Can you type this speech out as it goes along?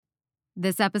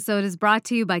This episode is brought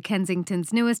to you by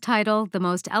Kensington's newest title, The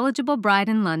Most Eligible Bride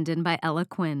in London by Ella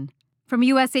Quinn. From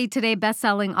USA Today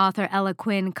bestselling author Ella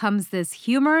Quinn comes this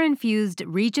humor-infused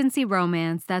Regency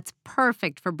romance that's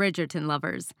perfect for Bridgerton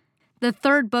lovers. The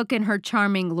third book in her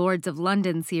charming Lords of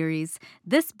London series,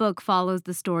 this book follows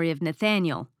the story of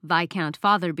Nathaniel, Viscount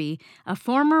Fotherby, a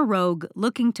former rogue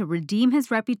looking to redeem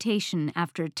his reputation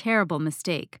after a terrible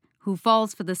mistake, who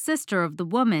falls for the sister of the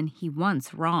woman he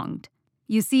once wronged.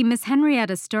 You see, Miss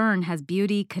Henrietta Stern has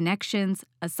beauty, connections,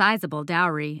 a sizable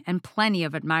dowry, and plenty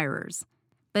of admirers.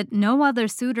 But no other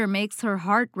suitor makes her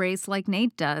heart race like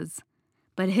Nate does.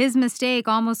 But his mistake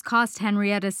almost cost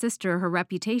Henrietta's sister her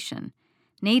reputation.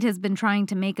 Nate has been trying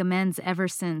to make amends ever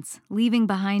since, leaving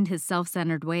behind his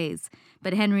self-centered ways,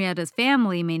 but Henrietta's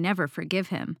family may never forgive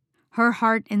him. Her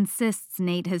heart insists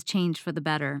Nate has changed for the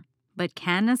better. But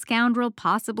can a scoundrel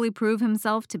possibly prove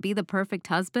himself to be the perfect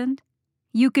husband?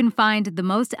 You can find The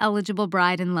Most Eligible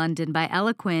Bride in London by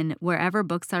Ella Quinn wherever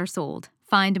books are sold.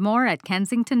 Find more at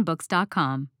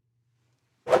kensingtonbooks.com.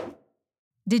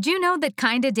 Did you know that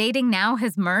Kinda Dating now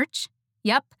has merch?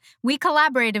 Yep, we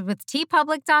collaborated with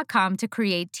tpublic.com to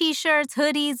create t-shirts,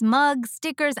 hoodies, mugs,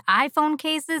 stickers, iPhone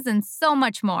cases, and so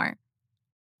much more.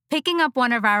 Picking up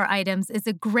one of our items is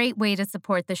a great way to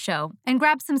support the show and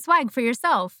grab some swag for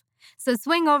yourself. So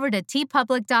swing over to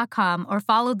tpublic.com or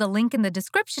follow the link in the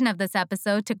description of this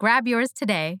episode to grab yours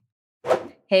today.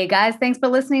 Hey guys, thanks for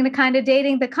listening to Kinda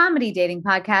Dating, the comedy dating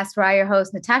podcast where I, your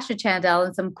host, Natasha Chandel,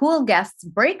 and some cool guests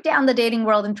break down the dating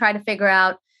world and try to figure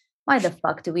out why the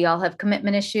fuck do we all have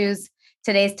commitment issues?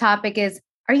 Today's topic is,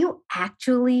 are you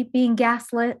actually being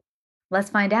gaslit?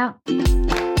 Let's find out.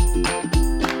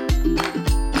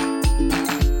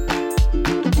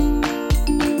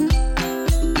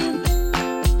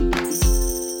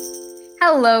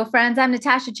 Hello, friends. I'm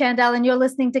Natasha Chandel, and you're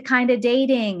listening to Kinda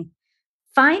Dating.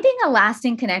 Finding a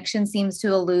lasting connection seems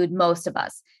to elude most of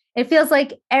us. It feels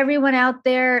like everyone out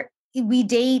there, we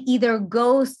date either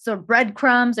ghosts or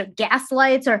breadcrumbs or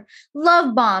gaslights or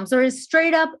love bombs or is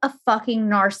straight up a fucking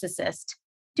narcissist.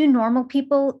 Do normal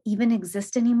people even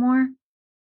exist anymore?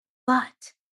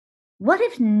 But what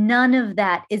if none of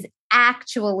that is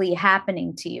actually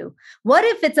happening to you? What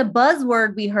if it's a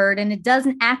buzzword we heard and it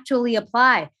doesn't actually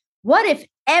apply? What if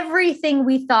everything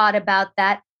we thought about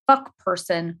that fuck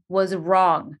person was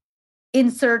wrong?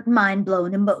 Insert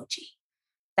mind-blown emoji.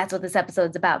 That's what this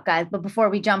episode's about, guys. But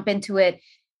before we jump into it,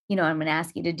 you know what I'm going to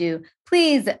ask you to do.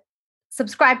 Please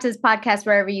subscribe to this podcast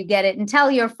wherever you get it and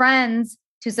tell your friends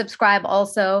to subscribe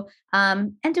also.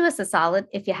 And do us a solid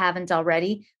if you haven't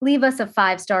already. Leave us a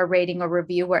 5-star rating or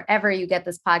review wherever you get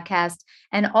this podcast.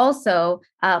 And also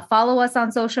follow us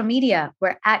on social media.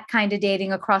 We're at Kinda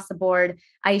Dating across the board.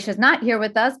 Aisha's not here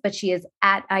with us, but she is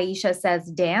at Aisha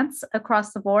Says Dance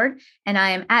across the board. And I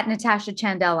am at Natasha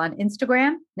Chandel on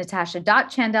Instagram,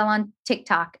 Natasha.Chandel on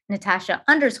TikTok,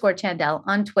 Natasha_Chandel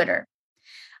on Twitter.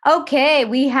 Okay,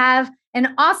 we have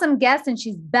an awesome guest and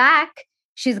she's back.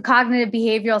 She's a cognitive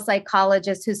behavioral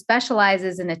psychologist who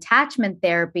specializes in attachment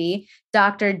therapy,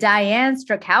 Dr. Diane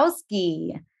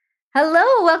Strakowski. Hello,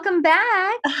 welcome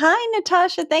back. Hi,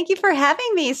 Natasha. Thank you for having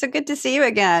me. So good to see you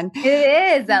again.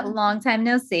 It is a long time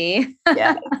no see.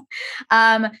 Yeah.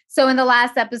 So in the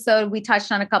last episode, we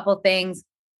touched on a couple things.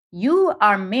 You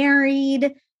are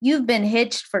married. You've been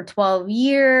hitched for 12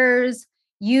 years.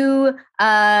 You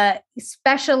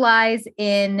specialize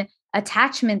in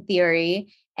attachment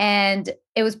theory. And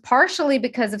it was partially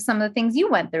because of some of the things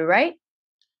you went through, right?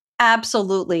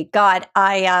 Absolutely. God,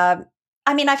 I've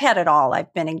had it all.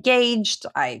 I've been engaged.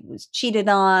 I was cheated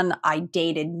on. I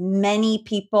dated many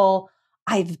people.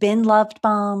 I've been loved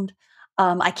bombed.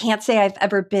 I can't say I've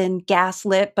ever been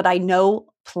gaslit, but I know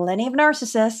plenty of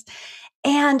narcissists.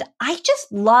 And I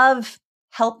just love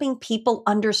helping people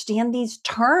understand these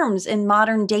terms in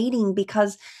modern dating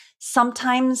because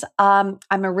sometimes I'm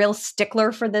a real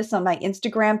stickler for this on my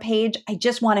Instagram page. I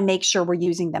just want to make sure we're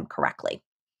using them correctly.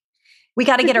 We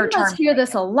got to get our terms. You must hear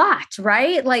this a lot,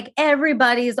 right? Like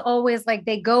everybody's always like,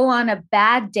 they go on a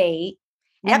bad date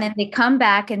and then they come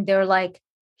back and they're like,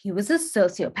 he was a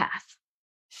sociopath.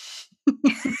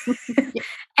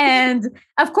 And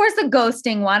of course, the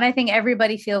ghosting one, I think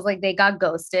everybody feels like they got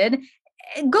ghosted.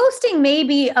 Ghosting may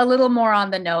be a little more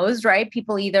on the nose, right?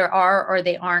 People either are or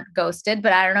they aren't ghosted,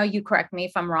 but I don't know. You correct me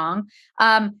if I'm wrong.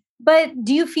 But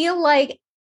do you feel like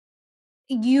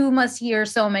you must hear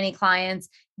so many clients?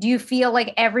 Do you feel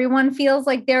like everyone feels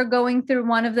like they're going through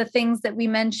one of the things that we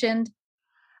mentioned?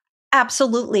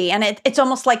 Absolutely. And it's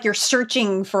almost like you're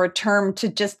searching for a term to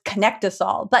just connect us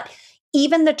all. But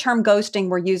Even the term ghosting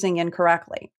we're using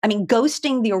incorrectly. I mean,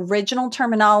 ghosting, the original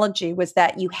terminology was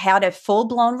that you had a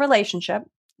full-blown relationship,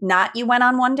 not you went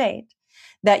on one date,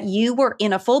 that you were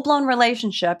in a full-blown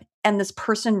relationship and this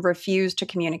person refused to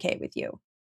communicate with you.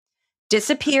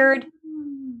 Disappeared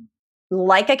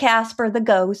like a Casper the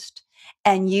ghost,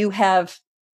 and you have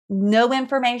no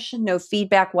information, no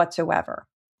feedback whatsoever.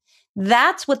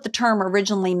 That's what the term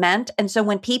originally meant. And so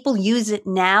when people use it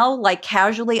now, like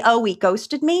casually, oh, he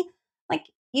ghosted me, like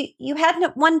you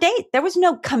had one date. There was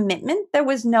no commitment. There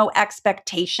was no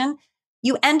expectation.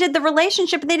 You ended the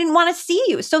relationship and they didn't want to see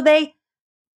you. So they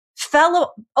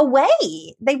fell away.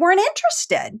 They weren't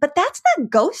interested, but that's not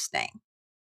ghosting.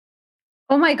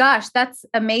 Oh my gosh, that's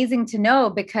amazing to know,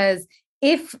 because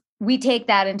if we take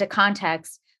that into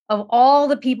context of all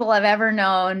the people I've ever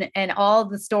known and all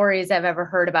the stories I've ever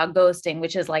heard about ghosting,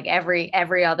 which is like every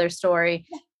other story,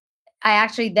 I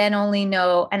actually then only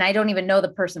know, and I don't even know the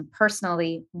person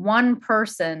personally, one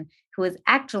person who has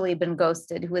actually been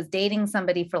ghosted, who was dating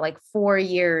somebody for like 4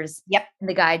 years. Yep. And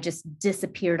the guy just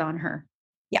disappeared on her.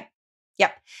 Yep.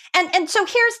 Yep. And so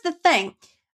here's the thing.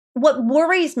 What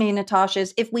worries me, Natasha,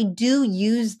 is if we do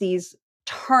use these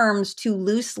terms too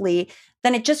loosely,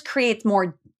 then it just creates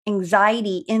more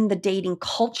anxiety in the dating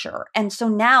culture. And so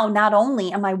now not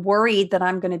only am I worried that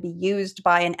I'm going to be used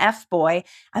by an F-boy,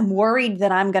 I'm worried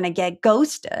that I'm going to get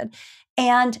ghosted.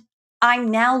 And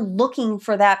I'm now looking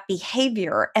for that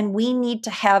behavior. And we need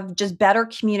to have just better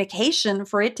communication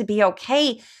for it to be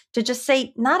okay to just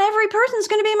say, not every person's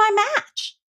going to be my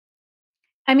match.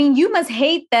 I mean, you must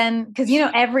hate then, because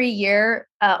every year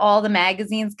all the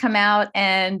magazines come out,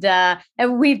 and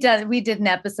we did an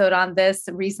episode on this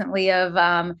recently of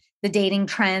the dating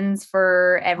trends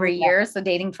for every year. So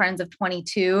dating trends of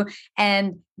 22,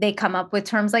 and they come up with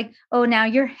terms like, oh, now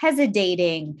you're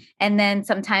hesitating, and then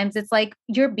sometimes it's like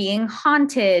you're being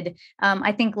haunted.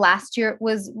 I think last year it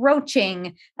was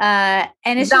roaching, and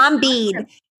it's zombied.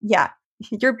 Yeah.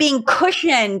 You're being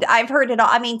cushioned. I've heard it all.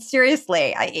 I mean,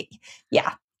 seriously.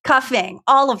 Cuffing,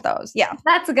 all of those. Yeah.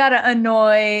 That's got to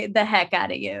annoy the heck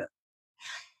out of you.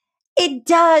 It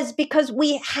does, because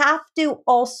we have to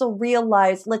also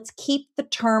realize, let's keep the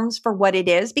terms for what it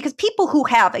is, because people who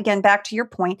have, again, back to your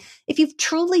point, if you've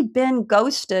truly been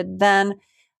ghosted then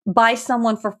by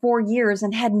someone for 4 years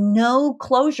and had no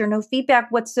closure, no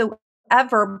feedback whatsoever,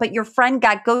 but your friend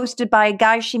got ghosted by a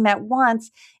guy she met once,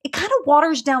 it kind of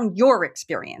waters down your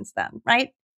experience then,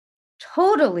 right?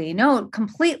 Totally. No,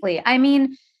 completely. I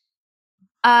mean,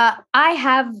 I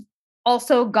have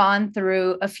also gone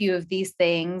through a few of these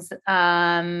things.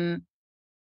 I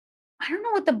don't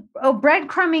know what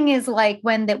breadcrumbing is like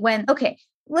okay,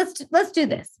 let's do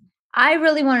this. I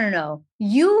really want to know,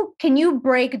 can you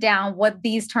break down what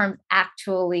these terms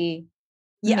actually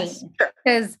mean?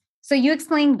 Because so you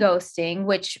explained ghosting,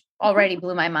 which already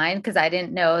blew my mind, because I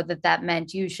didn't know that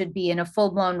meant you should be in a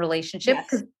full-blown relationship,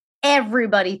 because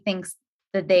everybody thinks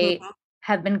that they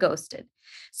have been ghosted.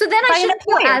 So then I shouldn't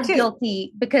feel as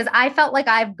guilty, because I felt like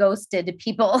I've ghosted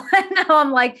people. And now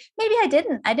I'm like, maybe I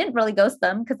didn't. I didn't really ghost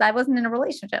them because I wasn't in a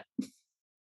relationship.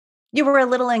 You were a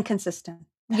little inconsistent.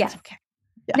 Yes. Okay.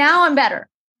 Yeah. Now I'm better.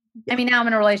 Yeah. I mean, now I'm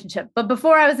in a relationship. But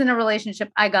before I was in a relationship,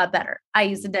 I got better. I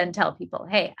used to then tell people,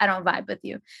 hey, I don't vibe with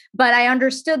you. But I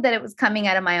understood that it was coming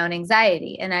out of my own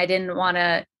anxiety, and I didn't want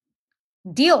to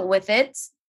deal with it.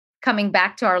 Coming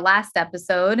back to our last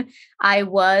episode, I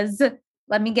was,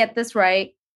 let me get this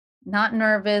right, not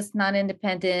nervous, not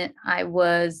independent. I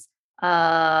was, who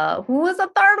was the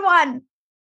third one?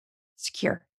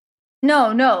 Secure.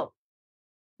 No.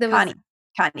 There was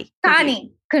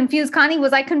Connie. Confused Connie.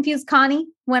 Was I confused Connie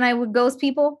when I would ghost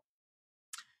people?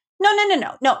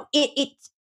 No.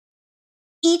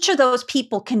 Each of those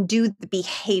people can do the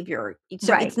behavior.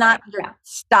 So it's not your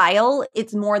style.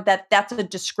 It's more that's a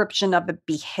description of a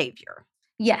behavior.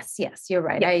 Yes, you're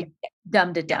right. Yeah. I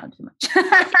dumbed it down too much.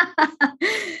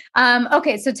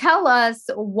 Okay, so tell us,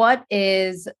 what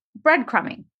is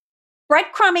breadcrumbing?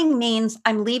 Breadcrumbing means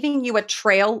I'm leaving you a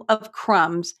trail of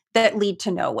crumbs that lead to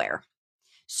nowhere.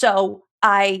 So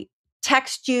I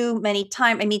text you many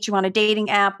times. I meet you on a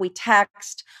dating app. We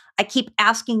text. I keep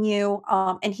asking you.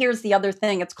 And here's the other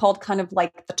thing. It's called kind of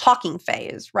like the talking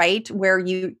phase, right? Where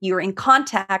you're in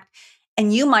contact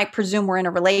and you might presume we're in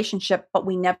a relationship, but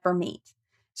we never meet.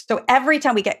 So every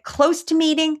time we get close to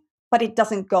meeting, but it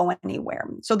doesn't go anywhere.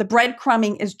 So the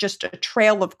breadcrumbing is just a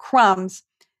trail of crumbs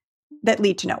that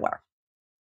lead to nowhere,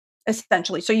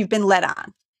 essentially. So you've been led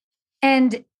on.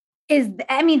 And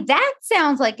that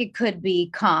sounds like it could be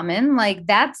common. Like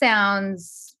that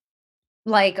sounds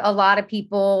like a lot of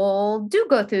people do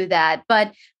go through that,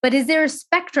 but is there a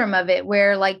spectrum of it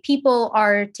where like people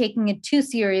are taking it too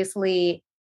seriously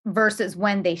versus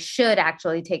when they should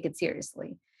actually take it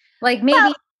seriously? Like maybe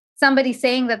Well, somebody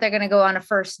saying that they're going to go on a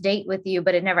first date with you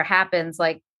but it never happens,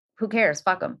 like who cares,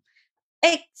 fuck them.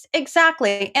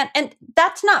 exactly. And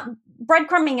that's not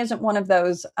breadcrumbing isn't one of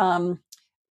those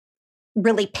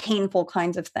really painful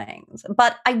kinds of things.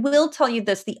 But I will tell you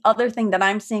this, the other thing that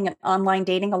I'm seeing in online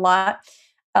dating a lot,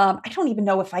 I don't even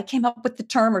know if I came up with the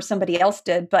term or somebody else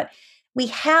did, but we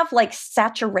have like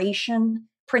saturation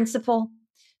principle.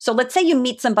 So let's say you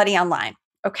meet somebody online,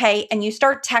 okay, and you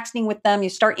start texting with them,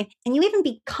 and you even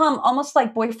become almost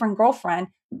like boyfriend, girlfriend,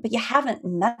 but you haven't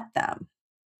met them.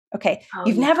 Okay. Oh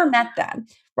You've yeah. never met them,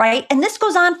 right? And this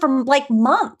goes on for like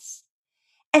months.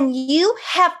 And you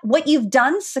have what you've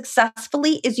done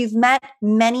successfully is you've met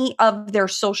many of their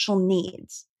social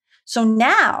needs. So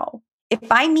now, if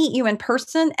I meet you in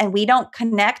person and we don't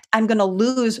connect, I'm going to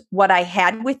lose what I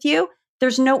had with you.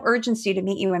 There's no urgency to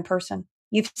meet you in person.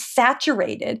 You've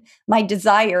saturated my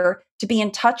desire to be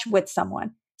in touch with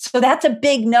someone. So that's a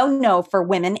big no for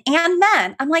women and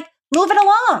men. I'm like, move it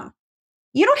along.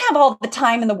 You don't have all the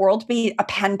time in the world to be a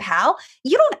pen pal.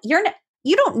 You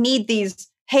don't need these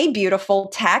hey beautiful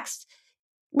texts.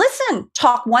 Listen,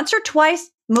 talk once or twice,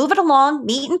 move it along,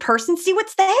 meet in person, see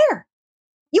what's there.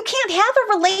 You can't have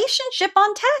a relationship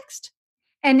on text.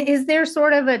 And is there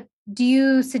sort of a, do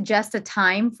you suggest a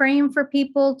time frame for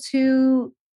people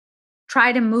to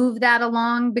try to move that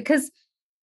along? Because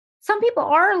some people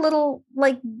are a little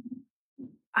like,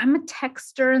 I'm a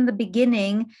texter in the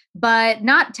beginning, but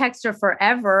not texter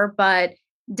forever, but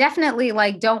definitely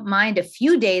like don't mind a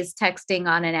few days texting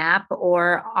on an app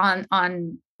or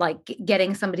on like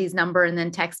getting somebody's number and then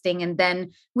texting, and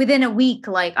then within a week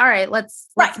like, all right, let's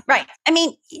Right. I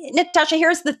mean, Natasha,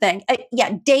 here's the thing.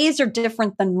 Yeah, days are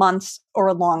different than months or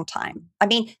a long time. I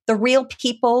mean, the real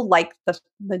people like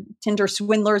the Tinder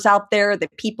swindlers out there, the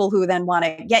people who then want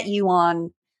to get you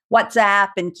on WhatsApp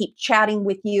and keep chatting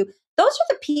with you, those are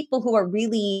the people who are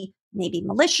really maybe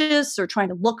malicious or trying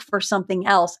to look for something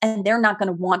else. And they're not going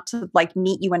to want to like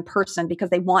meet you in person because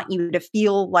they want you to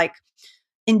feel like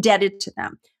indebted to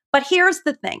them. But here's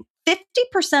the thing,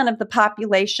 50% of the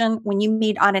population, when you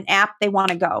meet on an app, they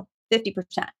want to go. 50%.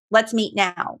 Let's meet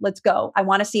now. Let's go. I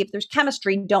want to see if there's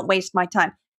chemistry. Don't waste my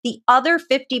time. The other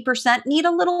 50% need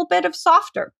a little bit of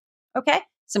softer, okay?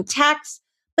 Some text,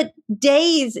 but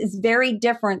days is very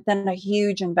different than a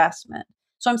huge investment.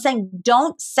 So I'm saying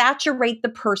don't saturate the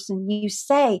person. You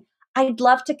say, I'd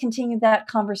love to continue that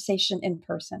conversation in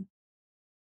person.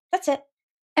 That's it.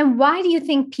 And why do you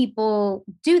think people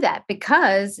do that?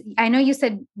 Because I know you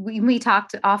said we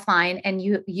talked offline and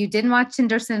you didn't watch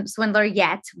Tinder Swindler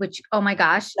yet, which, oh my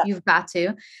gosh, Yeah. you've got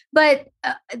to. But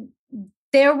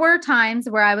there were times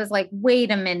where I was like, wait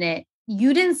a minute,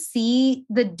 you didn't see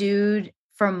the dude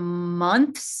for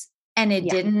months and it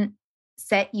Yeah. didn't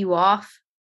set you off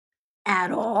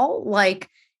at all? Like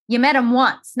you met him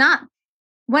once, not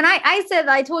when I said,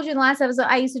 I told you in the last episode,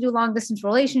 I used to do long distance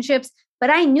relationships, but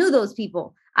I knew those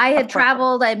people. I had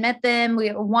traveled, I met them.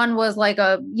 One was like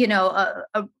a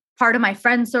part of my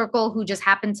friend circle who just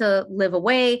happened to live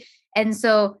away. And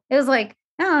so it was like,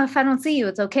 oh, if I don't see you,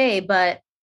 it's okay. But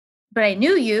I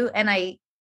knew you and I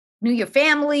knew your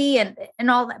family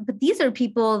and all that. But these are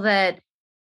people that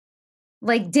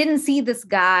like didn't see this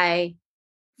guy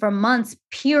for months,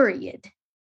 period.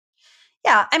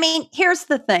 Yeah. I mean, here's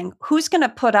the thing. Who's going to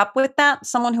put up with that?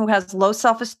 Someone who has low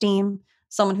self-esteem,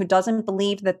 someone who doesn't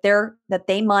believe that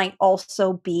they might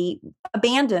also be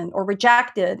abandoned or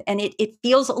rejected. And it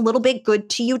feels a little bit good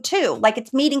to you too. Like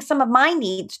it's meeting some of my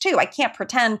needs too. I can't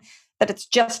pretend that it's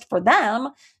just for them.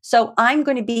 So I'm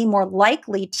going to be more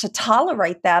likely to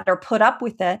tolerate that or put up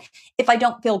with it if I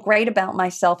don't feel great about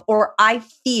myself, or I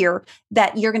fear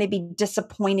that you're going to be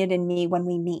disappointed in me when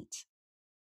we meet.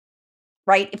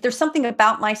 Right? If there's something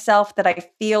about myself that I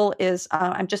feel is,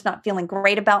 I'm just not feeling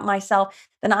great about myself,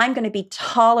 then I'm going to be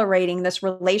tolerating this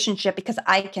relationship because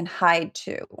I can hide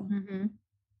too. Mm-hmm.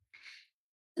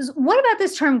 What about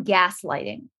this term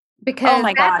gaslighting? Oh Because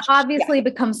my that's gosh. obviously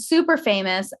become super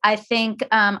famous. I think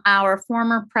our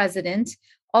former president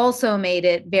also made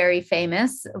it very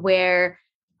famous, where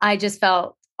I just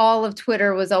felt all of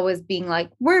Twitter was always being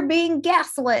like, we're being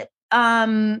gaslit.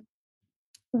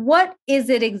 What is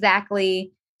it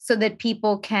exactly so that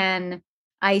people can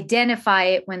identify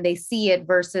it when they see it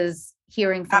versus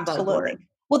hearing from Absolutely. buzzword?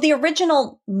 Well, the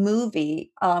original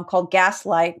movie called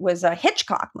Gaslight was a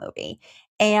Hitchcock movie.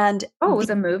 And Oh, it was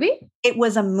a movie? it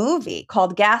was a movie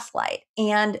called Gaslight.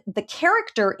 And the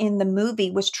character in the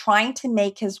movie was trying to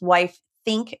make his wife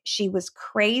think she was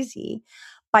crazy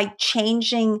by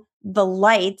changing the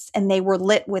lights, and they were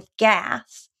lit with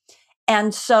gas.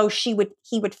 And so he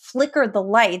would flicker the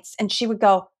lights and she would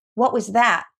go, "What was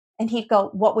that?" And he'd go,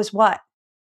 "What was what?"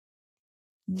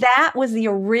 That was the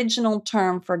original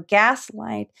term for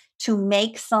gaslight, to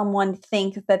make someone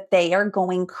think that they are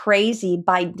going crazy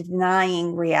by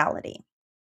denying reality.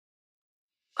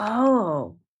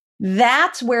 Oh.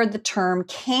 That's where the term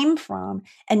came from.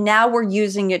 And now we're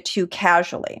using it too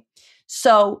casually.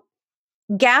 So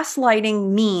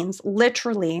gaslighting means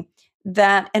literally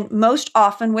that, and most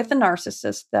often with a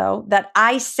narcissist, though, that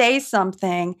I say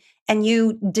something and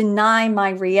you deny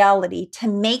my reality to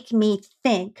make me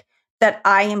think that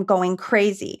I am going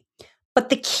crazy. But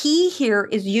the key here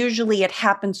is usually it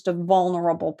happens to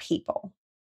vulnerable people.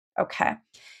 Okay.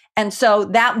 And so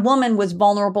that woman was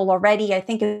vulnerable already. I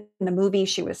think in the movie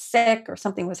she was sick or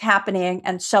something was happening.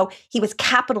 And so he was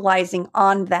capitalizing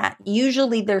on that.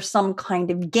 Usually there's some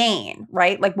kind of gain,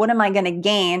 right? Like, what am I going to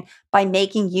gain by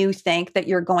making you think that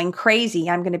you're going crazy?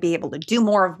 I'm going to be able to do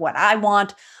more of what I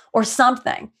want or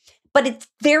something. But it's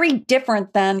very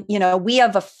different than, we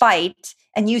have a fight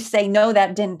and you say, no,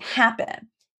 that didn't happen.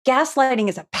 Gaslighting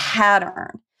is a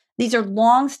pattern. These are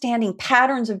long-standing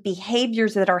patterns of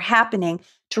behaviors that are happening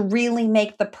to really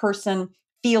make the person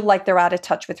feel like they're out of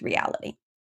touch with reality.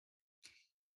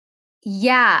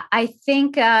 Yeah, I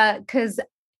think because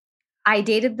I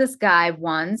dated this guy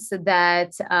once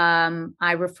that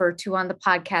I refer to on the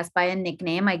podcast by a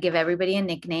nickname. I give everybody a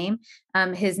nickname.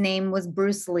 His name was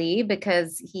Bruce Lee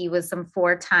because he was some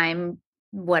 4-time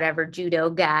whatever judo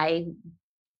guy.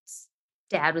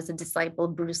 Dad was a disciple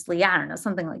of Bruce Lee. I don't know,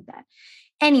 something like that.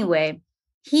 Anyway,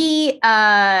 he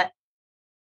I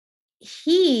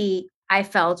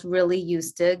felt really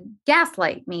used to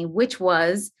gaslight me, which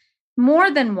was more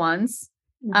than once.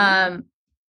 Mm-hmm.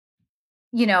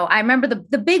 I remember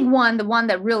the big one, the one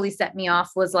that really set me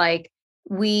off was like,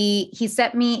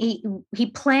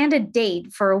 he planned a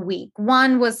date for a week.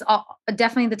 One was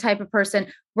definitely the type of person,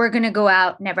 we're going to go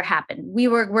out, never happened.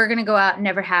 We're going to go out,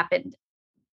 never happened.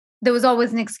 There was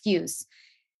always an excuse.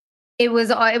 It was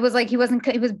like he was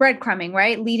breadcrumbing,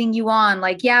 right? Leading you on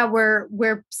like, yeah,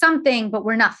 we're something, but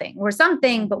we're nothing. We're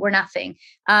something, but we're nothing.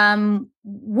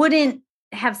 Wouldn't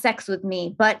have sex with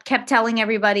me, but kept telling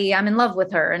everybody I'm in love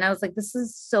with her. And I was like, this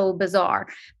is so bizarre.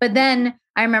 But then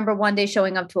I remember one day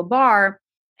showing up to a bar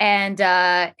and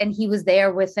he was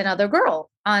there with another girl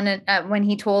when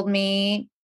he told me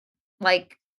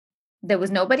like, there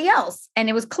was nobody else. And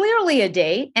it was clearly a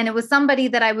date. And it was somebody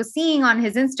that I was seeing on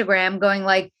his Instagram going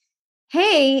like,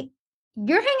 hey,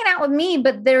 you're hanging out with me,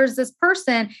 but there's this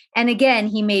person. And again,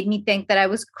 he made me think that I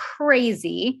was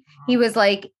crazy. He was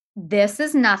like, this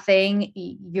is nothing.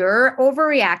 You're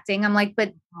overreacting. I'm like,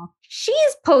 but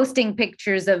she's posting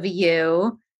pictures of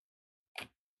you.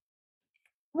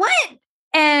 What?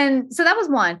 And so that was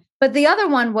one. But the other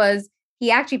one was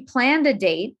he actually planned a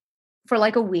date for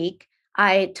like a week.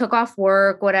 I took off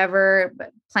work, whatever,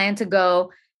 planned to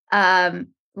go.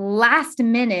 Last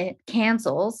minute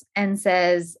cancels and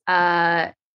says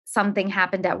something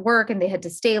happened at work and they had to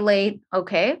stay late.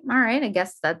 Okay. All right. I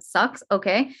guess that sucks.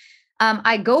 Okay.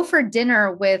 I go for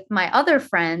dinner with my other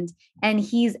friend and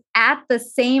he's at the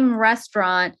same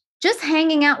restaurant, just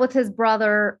hanging out with his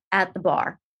brother at the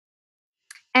bar.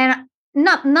 And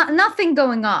nothing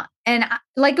going on. And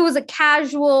like it was a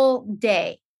casual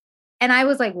day. And I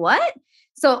was like, what?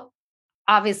 So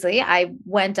obviously I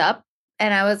went up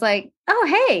and I was like,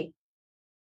 oh, hey.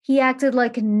 He acted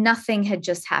like nothing had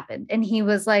just happened. And he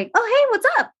was like, oh, hey, what's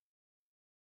up?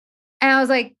 And I was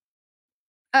like,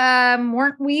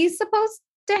 weren't we supposed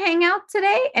to hang out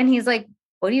today? And he's like,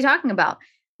 what are you talking about?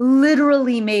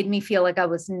 Literally made me feel like I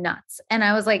was nuts. And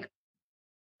I was like,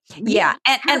 yeah.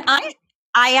 And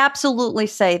I absolutely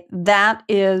say that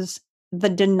is the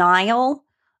denial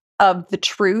of the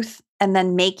truth and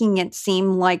then making it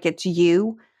seem like it's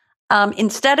you.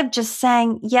 Instead of just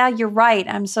saying, yeah, you're right.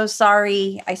 I'm so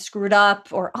sorry. I screwed up.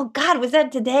 Or, oh God, was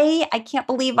that today? I can't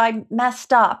believe I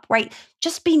messed up, right?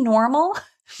 Just be normal.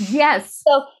 Yes.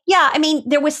 So yeah, I mean,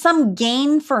 there was some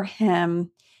gain for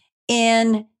him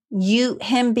in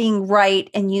him being right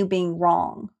and you being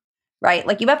wrong, right?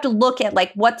 Like you have to look at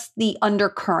like, what's the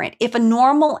undercurrent? If a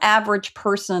normal average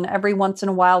person every once in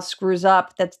a while screws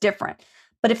up, that's different.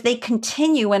 But if they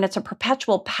continue and it's a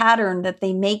perpetual pattern that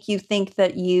they make you think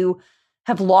that you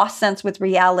have lost sense with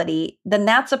reality, then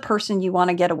that's a person you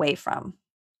want to get away from.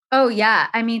 Oh, yeah.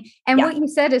 I mean, and what you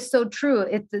said is so true.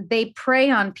 They prey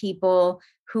on people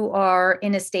who are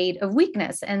in a state of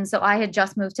weakness. And so I had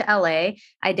just moved to LA.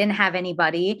 I didn't have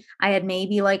anybody. I had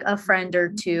maybe like a friend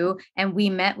or two, and we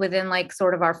met within like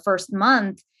sort of our first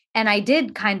month. And I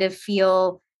did kind of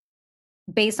feel,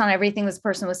 based on everything this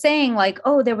person was saying, like,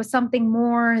 oh, there was something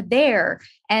more there.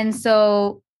 And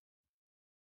so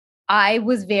I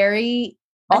was very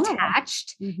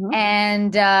attached,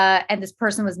 and this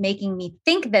person was making me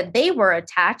think that they were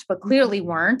attached, but clearly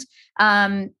weren't.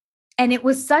 And it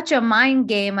was such a mind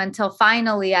game until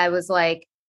finally I was like,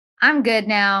 I'm good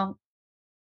now.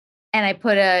 And I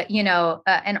put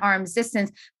an arm's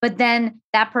distance, but then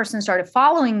that person started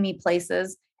following me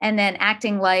places and then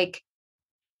acting like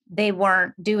they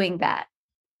weren't doing that.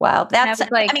 Wow.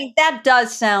 That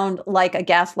does sound like a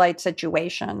gaslight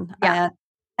situation. Yeah.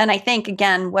 And I think,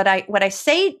 again, what I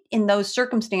say in those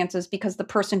circumstances, because the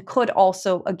person could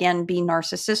also, again, be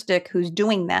narcissistic who's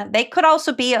doing that. They could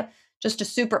also be just a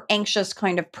super anxious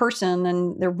kind of person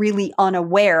and they're really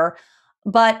unaware.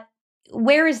 But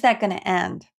where is that going to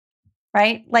end?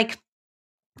 Right? Like,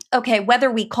 okay, whether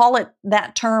we call it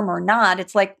that term or not,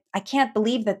 it's like, I can't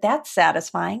believe that that's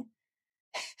satisfying.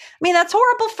 I mean, that's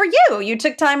horrible for you. You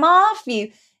took time off.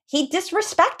 He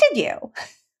disrespected you.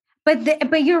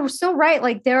 But you're so right.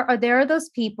 Like there are those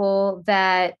people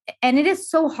that, and it is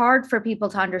so hard for people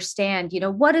to understand,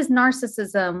 what is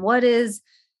narcissism? What is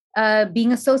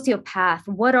being a sociopath?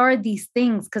 What are these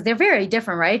things? Because they're very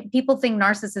different, right? People think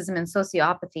narcissism and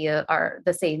sociopathy are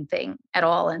the same thing at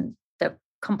all, and they're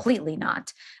completely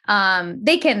not.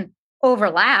 They can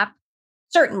overlap.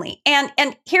 Certainly. And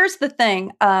here's the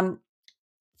thing.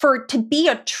 To be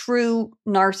a true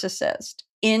narcissist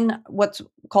in what's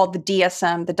called the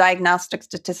DSM, the Diagnostic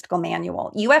Statistical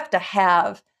Manual, you have to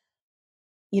have,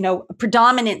 a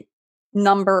predominant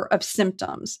number of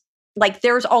symptoms. Like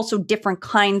there's also different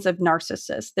kinds of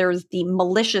narcissists. There's the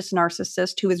malicious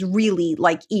narcissist who is really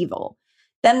like evil.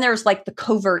 Then there's like the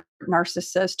covert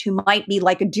narcissist who might be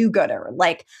like a do-gooder,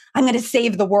 like I'm going to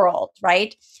save the world,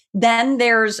 right? Then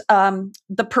there's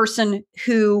the person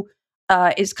who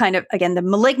is kind of, again, the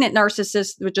malignant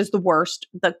narcissist, which is the worst,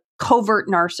 the covert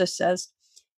narcissist.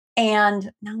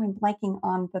 And now I'm blanking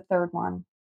on the third one.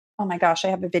 Oh my gosh, I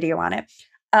have a video on it.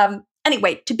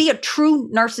 Anyway, to be a true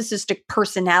narcissistic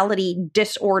personality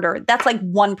disorder, that's like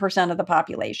 1% of the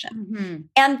population. Mm-hmm.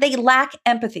 And they lack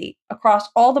empathy across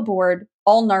all the board.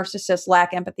 All narcissists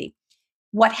lack empathy.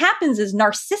 What happens is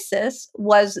Narcissus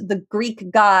was the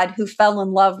Greek god who fell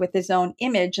in love with his own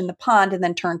image in the pond and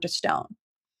then turned to stone.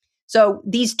 So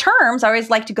these terms, I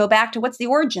always like to go back to what's the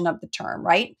origin of the term,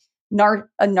 right?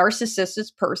 A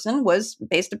narcissistic person was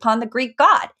based upon the Greek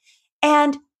god.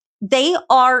 And they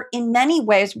are in many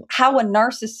ways how a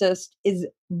narcissist is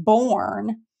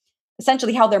born,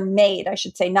 essentially how they're made, I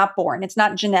should say, not born. It's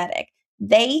not genetic.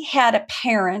 They had a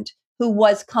parent who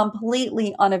was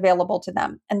completely unavailable to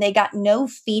them, and they got no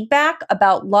feedback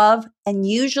about love. And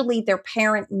usually their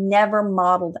parent never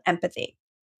modeled empathy.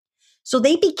 So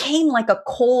they became like a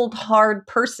cold, hard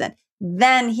person.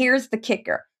 Then here's the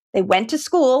kicker. They went to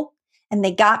school and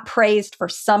they got praised for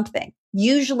something,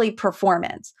 usually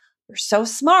performance. You're so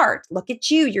smart. Look at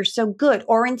you. You're so good.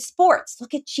 Or in sports,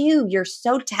 look at you. You're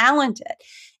so talented.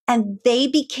 And they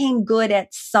became good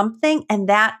at something, and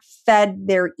that fed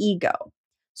their ego.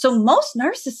 So most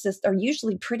narcissists are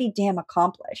usually pretty damn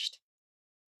accomplished.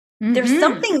 Mm-hmm. There's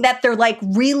something that they're like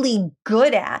really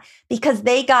good at because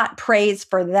they got praise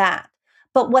for that.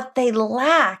 But what they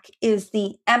lack is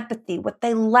the empathy. What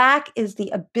they lack is the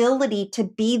ability to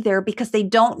be there because they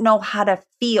don't know how to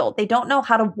feel. They don't know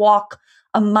how to walk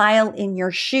a mile in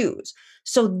your shoes.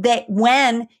 So that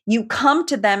when you come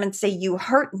to them and say, you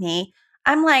hurt me,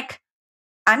 I'm like,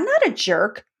 I'm not a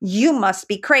jerk. You must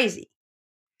be crazy.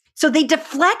 So they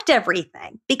deflect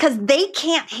everything because they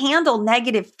can't handle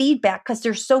negative feedback because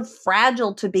they're so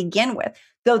fragile to begin with,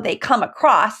 though they come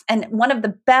across. And one of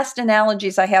the best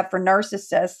analogies I have for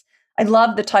narcissists, I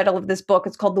love the title of this book.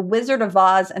 It's called The Wizard of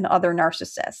Oz and Other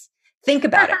Narcissists. Think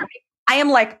about it. I am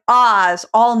like Oz,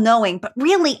 all knowing, but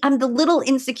really I'm the little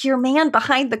insecure man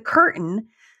behind the curtain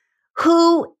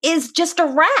who is just a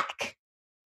wreck.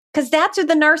 Because that's who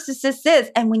the narcissist is.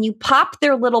 And when you pop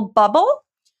their little bubble,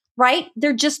 right,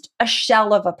 they're just a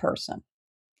shell of a person.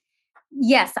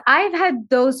 Yes, I've had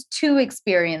those two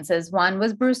experiences. One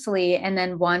was Bruce Lee, and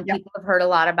then one people have heard a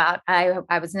lot about.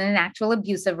 I was in an actual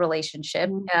abusive relationship,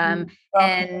 and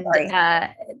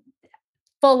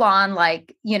full on,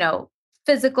 like,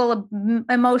 physical,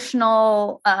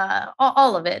 emotional,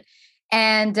 all of it.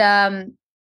 And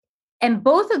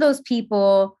both of those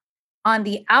people on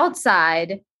the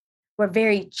outside were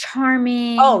very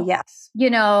charming. Oh, yes.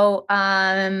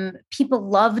 People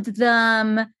loved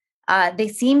them. They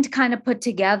seemed kind of put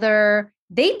together.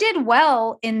 They did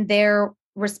well in their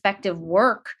respective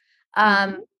work.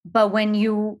 But when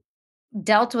you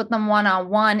dealt with them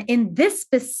one-on-one in this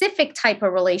specific type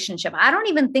of relationship, I don't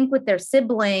even think with their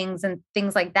siblings and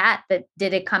things like that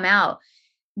did it come out.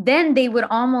 Then they would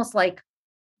almost like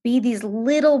be these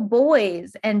little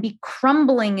boys and be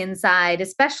crumbling inside,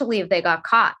 especially if they got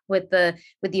caught with the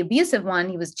abusive one.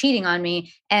 He was cheating on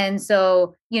me. And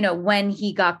so, when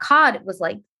he got caught, it was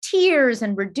like tears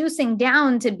and reducing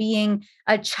down to being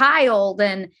a child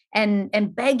and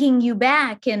begging you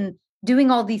back and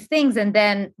doing all these things, and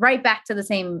then right back to the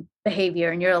same behavior.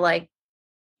 And you're like,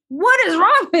 what is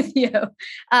wrong with you?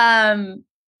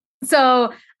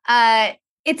 So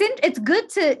it's good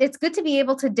to be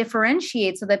able to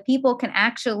differentiate so that people can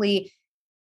actually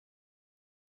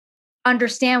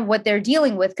understand what they're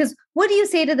dealing with. Because what do you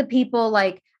say to the people?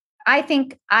 Like, I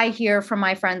think I hear from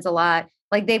my friends a lot,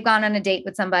 like they've gone on a date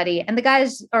with somebody and the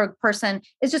guy's or person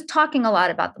is just talking a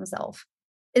lot about themselves.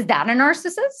 Is that a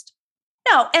narcissist?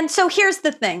 No. And so here's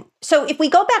the thing. So if we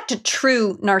go back to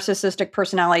true narcissistic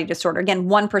personality disorder, again,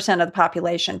 1% of the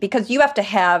population, because you have to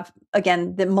have,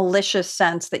 again, the malicious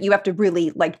sense that you have to really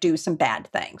like do some bad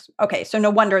things. Okay. So no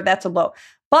wonder that's a low.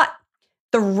 But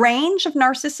the range of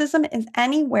narcissism is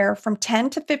anywhere from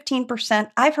 10 to 15%.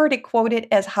 I've heard it quoted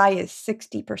as high as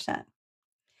 60%.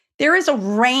 There is a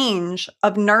range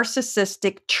of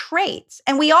narcissistic traits,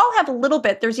 and we all have a little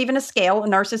bit. There's even a scale, a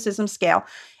narcissism scale.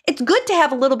 It's good to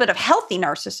have a little bit of healthy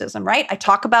narcissism, right? I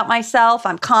talk about myself.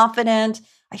 I'm confident.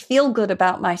 I feel good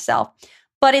about myself.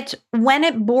 But it's when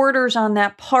it borders on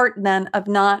that part then of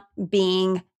not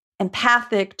being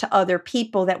empathic to other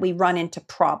people that we run into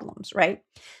problems, right?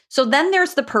 So then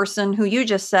there's the person who you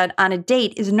just said on a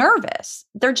date is nervous.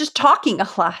 They're just talking a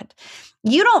lot.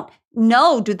 You don't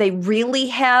know, do they really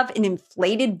have an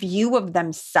inflated view of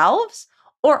themselves?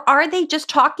 Or are they just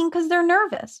talking because they're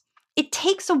nervous? It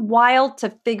takes a while to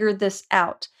figure this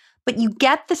out, but you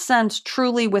get the sense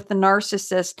truly with the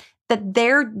narcissist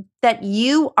that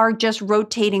you are just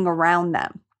rotating around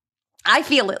them. I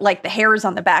feel it like the hairs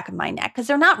on the back of my neck because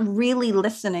they're not really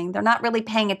listening. They're not really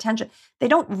paying attention. They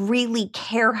don't really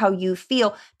care how you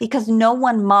feel because no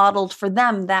one modeled for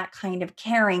them that kind of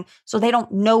caring. So they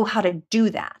don't know how to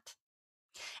do that.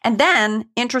 And then,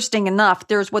 interesting enough,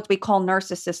 there's what we call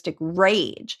narcissistic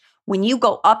rage. When you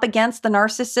go up against the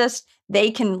narcissist,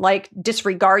 they can like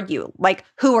disregard you. Like,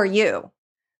 who are you?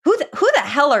 Who the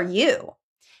hell are you?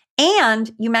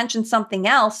 And you mentioned something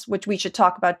else, which we should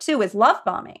talk about too, is love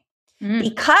bombing.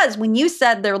 Because when you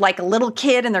said they're like a little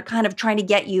kid and they're kind of trying to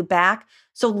get you back.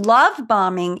 So love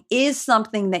bombing is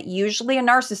something that usually a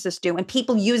narcissist do. And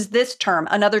people use this term,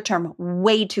 another term,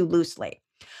 way too loosely.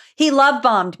 He love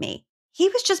bombed me. He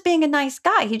was just being a nice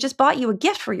guy. He just bought you a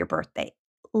gift for your birthday.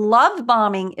 Love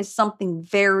bombing is something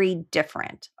very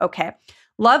different. Okay.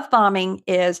 Love bombing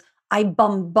is I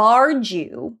bombard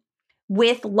you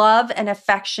with love and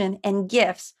affection and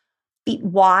gifts.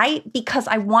 Why? Because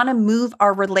I want to move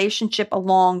our relationship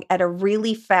along at a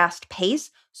really fast pace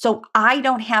so I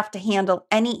don't have to handle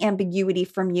any ambiguity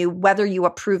from you, whether you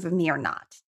approve of me or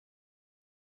not.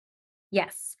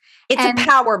 Yes. It's a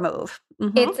power move.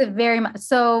 It's a very much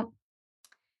so.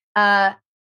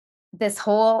 This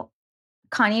whole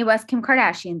Kanye West, Kim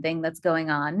Kardashian thing that's going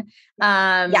on.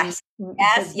 Yes.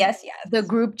 The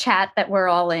group chat that we're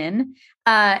all in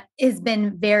has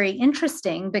been very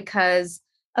interesting because,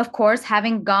 of course,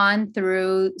 having gone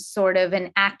through sort of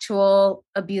an actual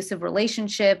abusive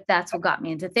relationship, that's what got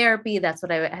me into therapy. That's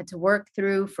what I had to work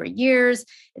through for years.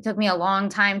 It took me a long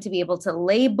time to be able to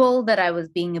label that I was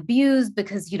being abused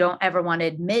because you don't ever want to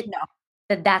admit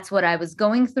that that's what I was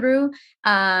going through.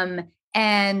 And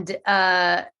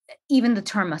even the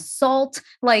term assault,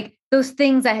 like those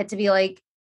things I had to be like,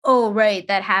 oh, right,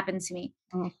 that happened to me.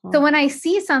 So when I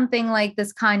see something like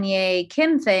this Kanye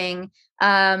Kim thing,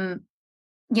 I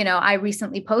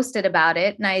recently posted about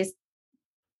it and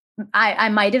I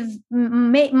might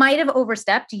have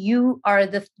overstepped. You are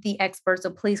the expert,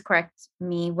 so please correct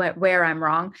me where I'm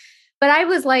wrong. But I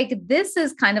was like, this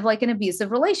is kind of like an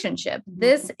abusive relationship.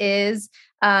 This is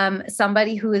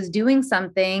somebody who is doing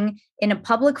something in a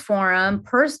public forum,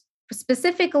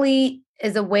 specifically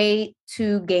as a way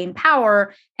to gain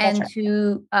power and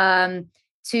to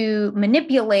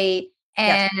manipulate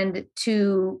and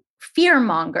to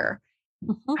fearmonger.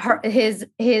 The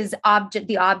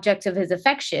object of his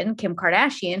affection, Kim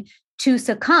Kardashian, to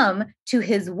succumb to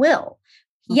his will.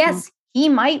 Yes, he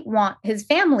might want his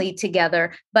family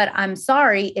together, but I'm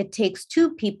sorry, it takes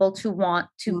two people to want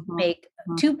to make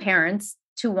two parents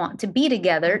to want to be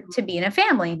together, to be in a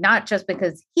family, not just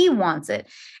because he wants it.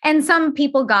 And some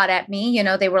people got at me, you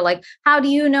know, they were like, how do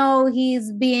you know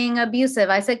he's being abusive?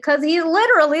 I said, because he's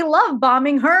literally love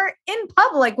bombing her in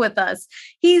public with us.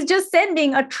 He's just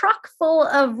sending a truck full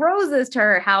of roses to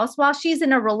her house while she's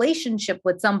in a relationship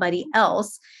with somebody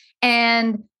else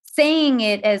and saying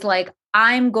it as like,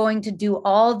 I'm going to do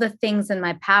all the things in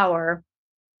my power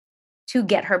to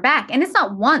get her back. And it's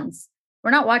not once.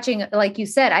 We're not watching, like you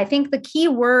said. I think the key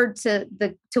word to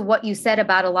what you said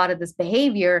about a lot of this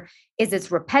behavior is it's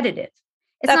repetitive.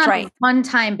 It's That's not right. a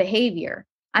one-time behavior.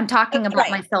 I'm talking That's about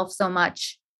right. myself so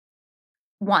much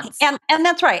once. And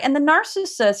that's right. And the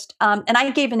narcissist, and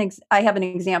I have an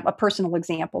example, a personal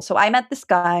example. So I met this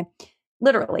guy,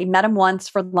 literally met him once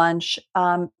for lunch,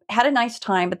 had a nice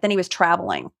time, but then he was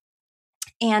traveling.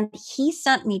 And he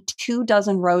sent me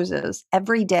 24 roses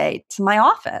every day to my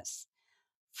office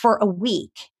for a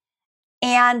week.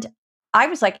 And I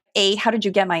was like, how did you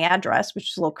get my address?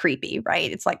 Which is a little creepy,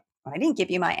 right? It's like, I didn't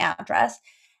give you my address.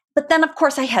 But then, of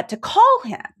course, I had to call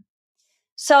him.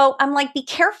 So I'm like, be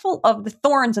careful of the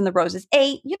thorns and the roses.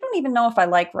 You don't even know if I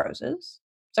like roses.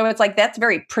 So it's like, that's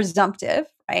very presumptive,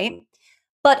 right?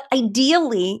 But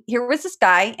ideally, here was this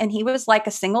guy, and he was like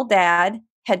a single dad,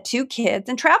 had 2 kids,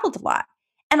 and traveled a lot.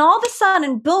 And all of a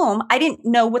sudden, boom, I didn't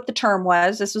know what the term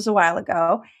was. This was a while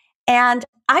ago. And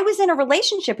I was in a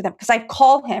relationship with him because I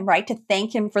called him, right, to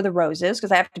thank him for the roses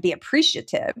because I have to be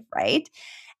appreciative, right?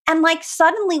 And like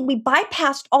suddenly we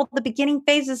bypassed all the beginning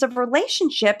phases of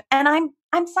relationship, and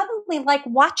I'm suddenly like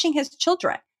watching his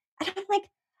children. And I'm like,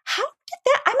 how did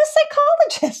that? I'm a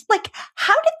psychologist. Like,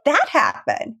 how did that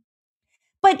happen?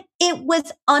 But it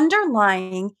was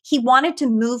underlying, he wanted to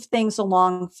move things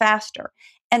along faster.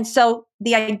 And so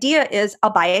the idea is I'll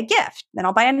buy a gift, then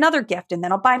I'll buy another gift, and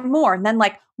then I'll buy more. And then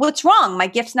like, what's wrong? My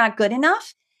gift's not good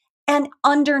enough. And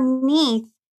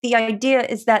underneath the idea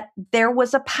is that there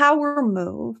was a power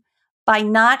move by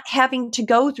not having to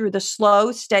go through the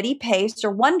slow, steady pace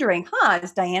or wondering,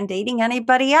 is Diane dating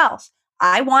anybody else?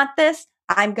 I want this.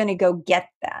 I'm going to go get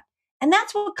that. And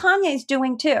that's what Kanye's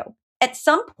doing too. At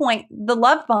some point, the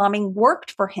love bombing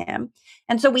worked for him.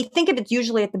 And so we think of it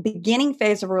usually at the beginning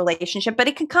phase of a relationship, but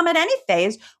it can come at any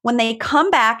phase when they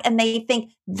come back and they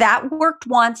think that worked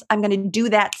once, I'm going to do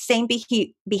that same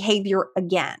behavior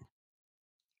again.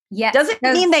 Yes. Doesn't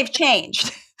mean they've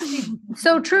changed.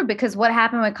 So true, because what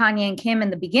happened with Kanye and Kim in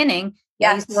the beginning,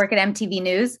 I used to work at MTV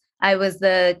News. I was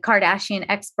the Kardashian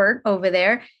expert over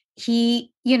there.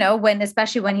 He,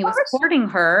 especially when he was courting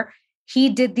her, he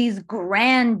did these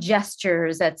grand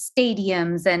gestures at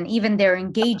stadiums, and even their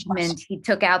engagement, he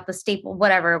took out the Staple,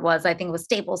 whatever it was. I think it was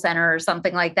Staples Center or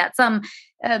something like that, some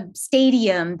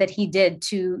stadium that he did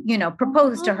to,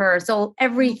 propose to her. So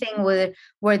everything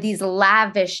were these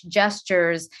lavish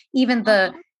gestures. Even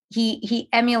he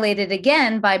emulated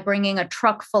again by bringing a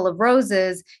truck full of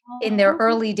roses in their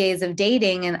early days of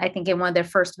dating. And I think in one of their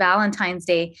first Valentine's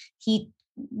Day, he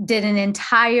did an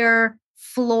entire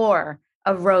floor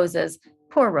of roses,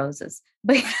 poor roses,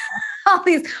 but all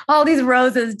these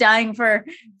roses dying for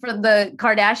the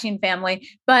Kardashian family.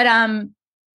 But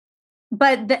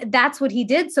that's what he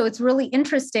did. So it's really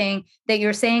interesting that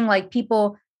you're saying like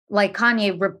people like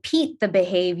Kanye repeat the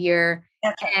behavior,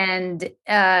 and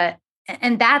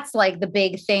that's like the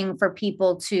big thing for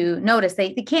people to notice.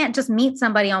 They can't just meet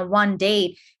somebody on one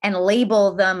date and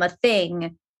label them a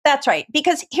thing. That's right.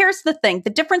 Because here's the thing, the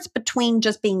difference between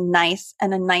just being nice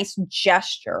and a nice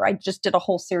gesture. I just did a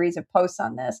whole series of posts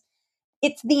on this.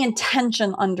 It's the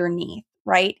intention underneath,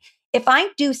 right? If I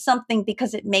do something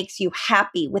because it makes you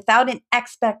happy without an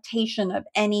expectation of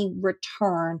any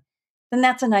return, then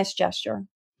that's a nice gesture.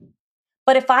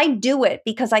 But if I do it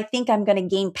because I think I'm going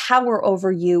to gain power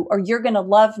over you, or you're going to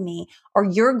love me, or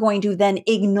you're going to then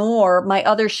ignore my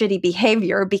other shitty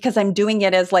behavior because I'm doing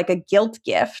it as like a guilt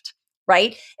gift,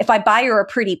 right? If I buy her a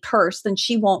pretty purse, then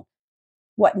she won't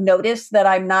notice that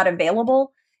I'm not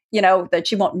available, that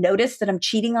she won't notice that I'm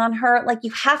cheating on her. Like,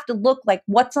 you have to look like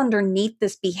what's underneath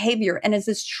this behavior. And is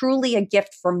this truly a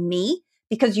gift for me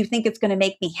because you think it's going to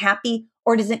make me happy,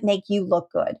 or does it make you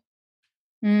look good?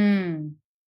 Mm-hmm.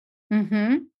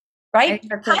 Right?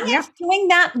 Kanye's doing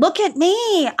that. Look at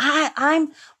me.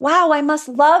 Wow, I must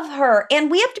love her.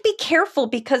 And we have to be careful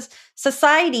because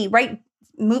society, right?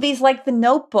 Movies like The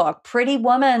Notebook, Pretty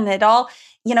Woman, it all,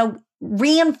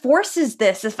 reinforces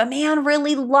this. If a man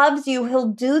really loves you, he'll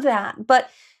do that. But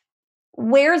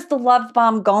where's the love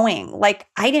bomb going? Like,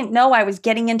 I didn't know I was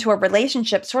getting into a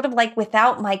relationship sort of like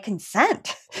without my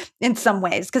consent in some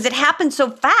ways, because it happened so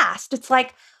fast. It's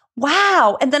like,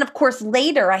 wow. And then, of course,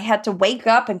 later I had to wake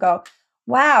up and go,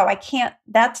 wow,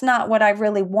 that's not what I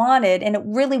really wanted. And it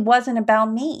really wasn't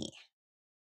about me.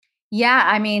 Yeah,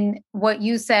 I mean, what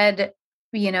you said,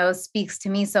 speaks to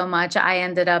me so much. I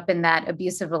ended up in that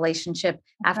abusive relationship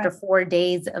after Okay. 4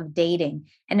 days of dating.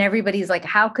 And everybody's like,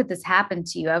 "How could this happen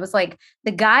to you?" I was like,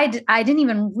 the guy I didn't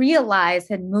even realize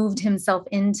had moved himself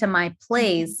into my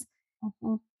place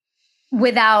Mhm.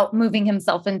 without moving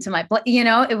himself into my place.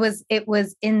 It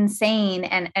was insane.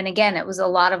 And again, it was a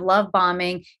lot of love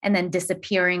bombing and then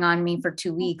disappearing on me for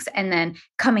 2 weeks and then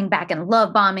coming back and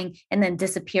love bombing and then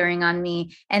disappearing on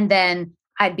me. And then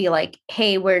I'd be like,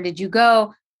 "Hey, where did you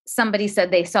go? Somebody said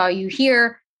they saw you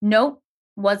here." Nope,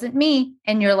 wasn't me.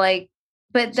 And you're like,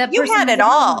 "But that You person had it was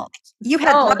all. You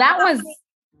had oh, love that was bombing,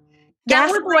 that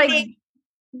was like gaslighting.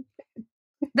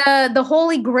 the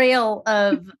holy grail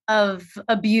of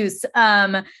abuse.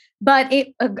 But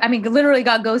I mean, literally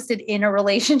got ghosted in a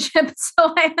relationship,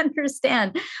 so I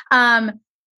understand.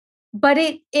 But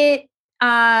it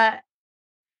uh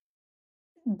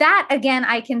that again,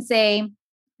 I can say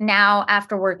now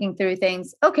after working through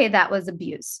things, okay, that was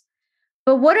abuse.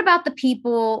 But what about the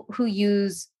people who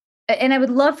use, and I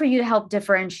would love for you to help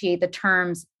differentiate the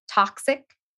terms toxic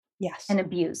Yes. and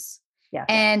abuse, Yes.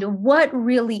 and what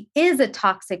really is a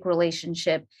toxic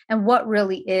relationship and what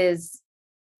really is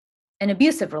an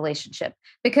abusive relationship.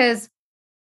 Because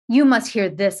you must hear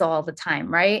this all the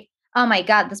time, right? "Oh my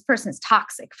God, this person is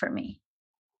toxic for me."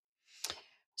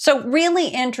 So really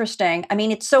interesting. I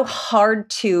mean, it's so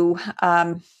hard to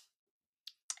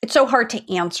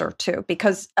answer too,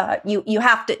 because you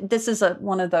have to. This is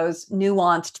one of those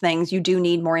nuanced things. You do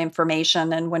need more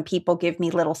information, and when people give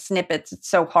me little snippets, it's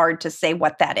so hard to say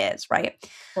what that is, right? Of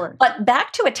course. But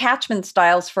back to attachment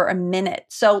styles for a minute.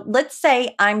 So let's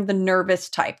say I'm the nervous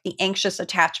type, the anxious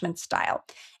attachment style,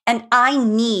 and I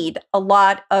need a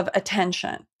lot of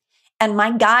attention, and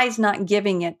my guy's not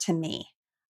giving it to me.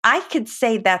 I could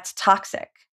say that's toxic.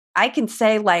 I can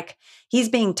say, like, he's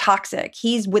being toxic,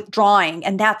 he's withdrawing,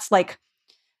 and that's like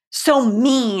so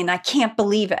mean. I can't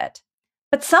believe it.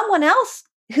 But someone else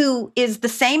who is the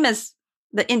same as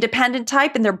the independent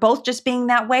type and they're both just being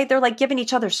that way, they're like giving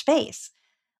each other space.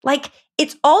 Like,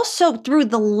 it's also through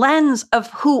the lens of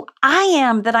who I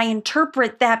am that I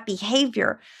interpret that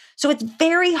behavior. So it's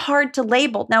very hard to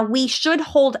label. Now, we should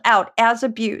hold out as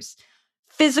abuse,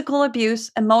 physical abuse,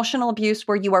 emotional abuse,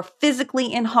 where you are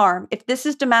physically in harm. If this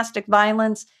is domestic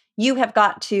violence, you have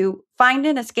got to find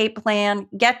an escape plan,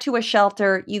 get to a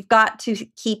shelter. You've got to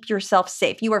keep yourself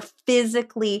safe. You are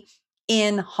physically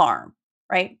in harm,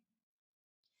 right?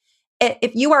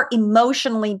 If you are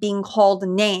emotionally being called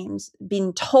names,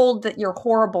 being told that you're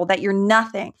horrible, that you're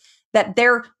nothing, that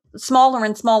they're smaller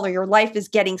and smaller, your life is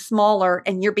getting smaller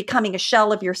and you're becoming a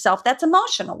shell of yourself, that's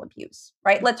emotional abuse,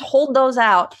 right? Let's hold those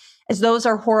out as those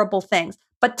are horrible things.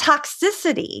 But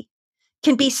toxicity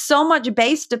can be so much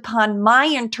based upon my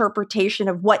interpretation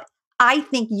of what I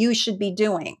think you should be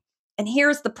doing. And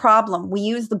here's the problem. We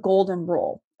use the golden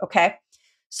rule, okay?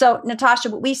 So, Natasha,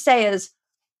 what we say is,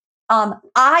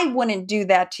 I wouldn't do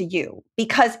that to you,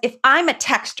 because if I'm a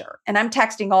texter and I'm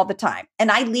texting all the time and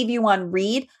I leave you on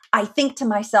read, I think to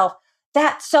myself,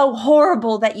 that's so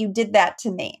horrible that you did that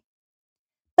to me.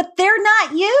 But they're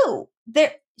not you.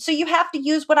 So you have to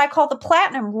use what I call the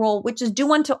platinum rule, which is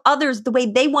do unto others the way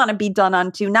they want to be done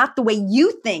unto, not the way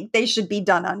you think they should be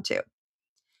done unto.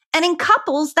 And in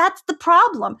couples, that's the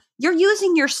problem. You're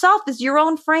using yourself as your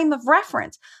own frame of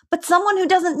reference. But someone who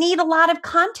doesn't need a lot of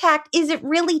contact, is it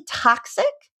really toxic?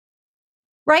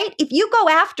 Right? If you go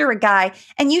after a guy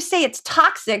and you say it's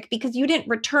toxic because you didn't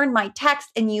return my text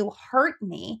and you hurt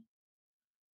me,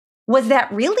 was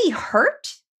that really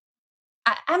hurt?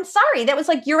 I'm sorry. That was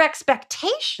like your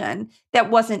expectation that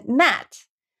wasn't met.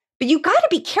 But you got to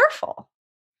be careful.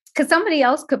 Because somebody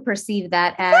else could perceive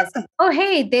that as, "Oh,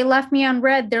 hey, they left me on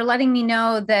red. They're letting me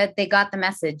know that they got the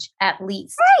message at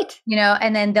least." Right.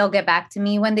 And then they'll get back to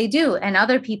me when they do. And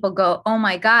other people go, "Oh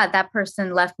my God, that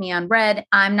person left me on red.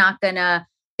 I'm not gonna,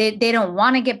 they don't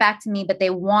want to get back to me, but they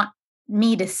want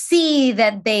me to see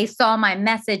that they saw my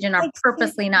message and are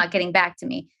purposely not getting back to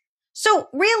me." So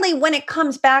really, when it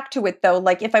comes back to it, though,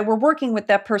 like if I were working with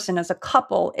that person as a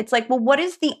couple, it's like, well, what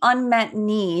is the unmet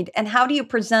need and how do you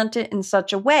present it in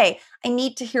such a way? I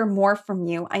need to hear more from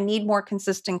you. I need more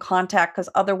consistent contact, because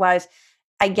otherwise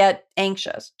I get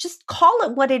anxious. Just call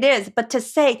it what it is. But to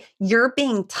say you're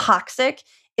being toxic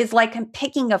is like I'm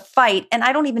picking a fight and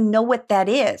I don't even know what that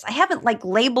is. I haven't like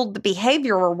labeled the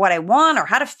behavior or what I want or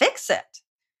how to fix it.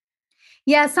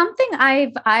 Yeah, something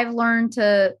I've learned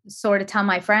to sort of tell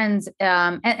my friends,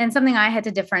 and something I had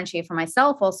to differentiate for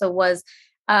myself also was,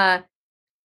 uh,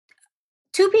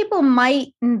 two people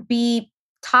might be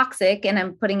toxic, and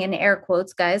I'm putting in air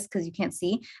quotes, guys, because you can't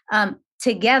see,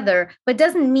 together, but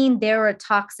doesn't mean they're a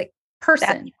toxic person.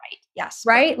 That's right. Yes.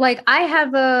 Right. Like I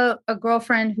have a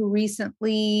girlfriend who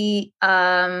recently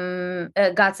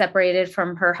got separated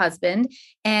from her husband,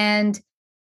 and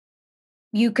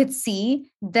you could see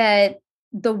that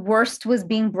the worst was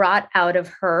being brought out of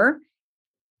her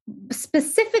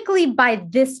specifically by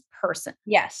this person.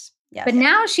 Yes. Yes. But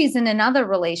now she's in another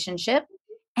relationship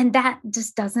and that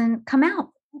just doesn't come out.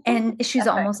 And she's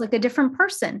That's almost like a different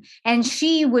person. And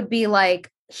she would be like,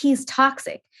 he's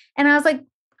toxic. And I was like,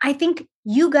 I think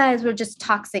you guys were just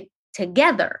toxic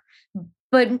together,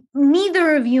 but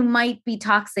neither of you might be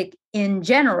toxic in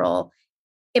general.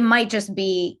 It might just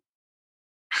be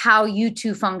how you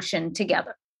two function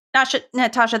together.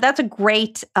 Natasha, that's a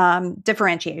great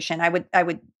differentiation. I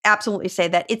would absolutely say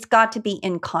that it's got to be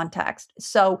in context.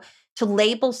 So to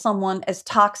label someone as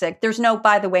toxic, there's no,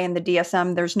 by the way, in the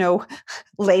DSM, there's no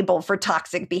label for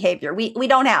toxic behavior. We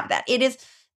don't have that.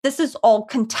 This is all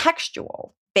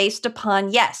contextual based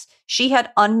upon, yes, she had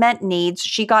unmet needs.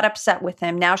 She got upset with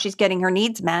him. Now she's getting her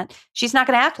needs met. She's not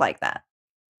going to act like that.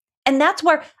 And that's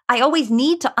where I always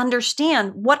need to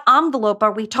understand, what envelope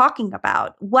are we talking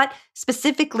about? What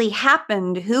specifically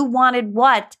happened? Who wanted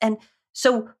what? And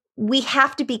so we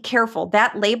have to be careful.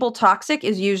 That label toxic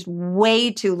is used way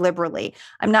too liberally.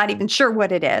 I'm not even sure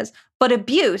what it is. But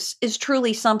abuse is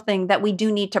truly something that we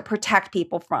do need to protect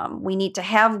people from. We need to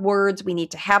have words. We need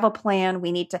to have a plan.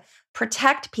 We need to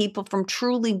protect people from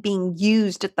truly being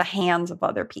used at the hands of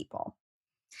other people.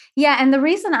 Yeah. And the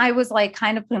reason I was like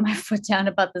kind of putting my foot down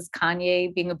about this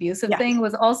Kanye being abusive thing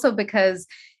was also because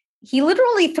he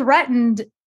literally threatened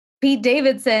Pete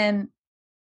Davidson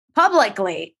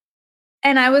publicly.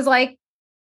 And I was like,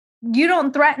 you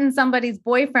don't threaten somebody's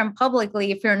boyfriend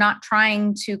publicly if you're not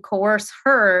trying to coerce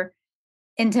her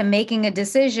into making a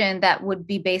decision that would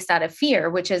be based out of fear,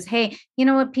 which is, hey, you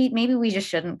know what, Pete, maybe we just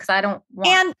shouldn't, because I don't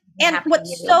want. And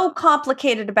what's so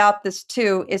complicated about this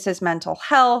too is his mental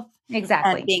health.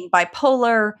 Exactly. And being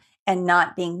bipolar and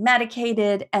not being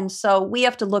medicated. And so we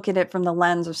have to look at it from the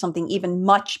lens of something even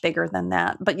much bigger than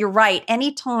that. But you're right.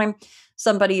 Anytime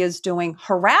somebody is doing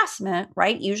harassment,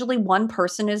 right, usually one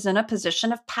person is in a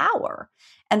position of power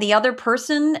and the other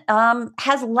person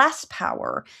has less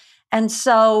power. And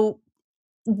so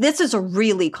this is a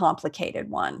really complicated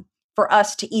one for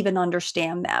us to even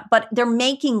understand that. But they're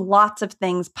making lots of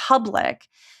things public,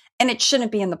 and it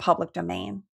shouldn't be in the public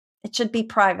domain. It should be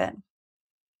private.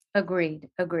 Agreed.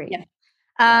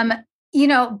 Yeah. You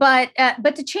know, but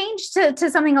to change to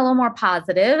something a little more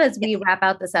positive as we wrap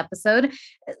out this episode.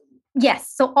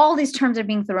 Yes. So all these terms are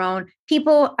being thrown.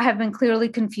 People have been clearly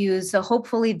confused. So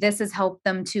hopefully this has helped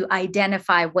them to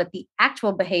identify what the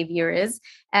actual behavior is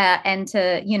and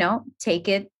to, take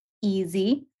it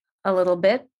easy a little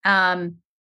bit.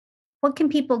 What can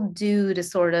people do to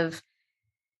sort of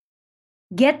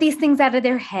get these things out of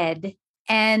their head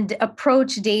and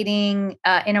approach dating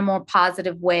in a more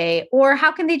positive way? Or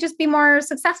how can they just be more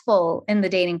successful in the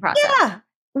dating process? Yeah.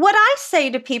 What I say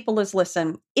to people is,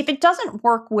 listen, if it doesn't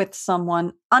work with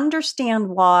someone, understand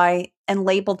why and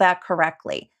label that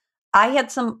correctly. I had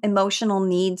some emotional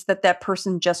needs that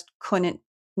person just couldn't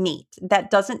meet.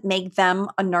 That doesn't make them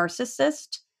a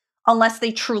narcissist unless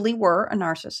they truly were a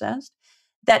narcissist.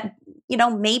 That,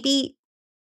 maybe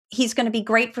he's going to be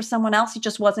great for someone else. He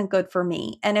just wasn't good for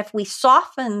me. And if we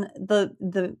soften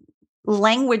the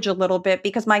language a little bit,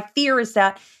 because my fear is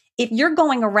that if you're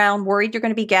going around worried you're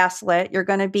going to be gaslit, you're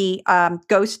going to be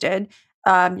ghosted,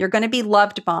 you're going to be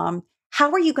loved bombed, how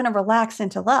are you going to relax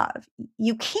into love?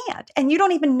 You can't. And you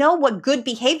don't even know what good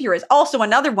behavior is. Also,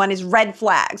 another one is red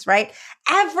flags, right?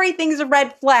 Everything's a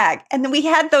red flag. And then we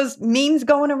had those memes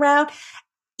going around,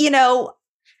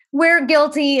 We're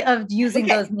guilty of using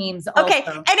those memes also. Okay.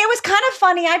 And it was kind of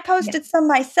funny. I posted some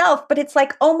myself, but it's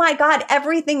like, oh my God,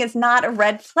 everything is not a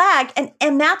red flag.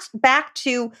 And that's back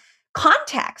to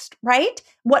context, right?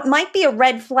 What might be a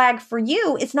red flag for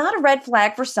you is not a red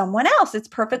flag for someone else. It's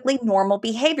perfectly normal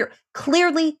behavior.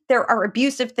 Clearly, there are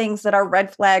abusive things that are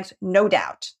red flags, no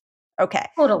doubt. Okay.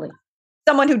 Totally.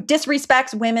 Someone who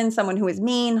disrespects women, someone who is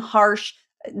mean, harsh,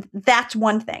 that's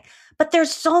one thing. But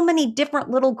there's so many different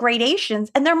little gradations,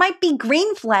 and there might be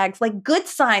green flags, like good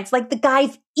signs, like the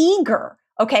guy's eager.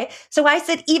 Okay. So I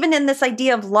said, even in this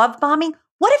idea of love bombing,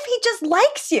 what if he just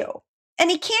likes you and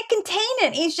he can't contain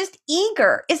it? He's just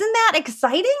eager. Isn't that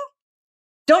exciting?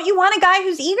 Don't you want a guy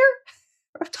who's eager?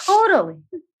 Totally.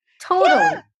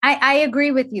 Yeah. I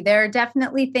agree with you. There are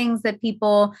definitely things that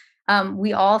people,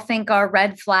 we all think are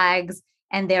red flags,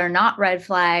 and they're not red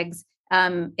flags.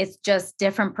 It's just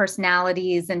different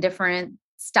personalities and different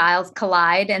styles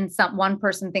collide and one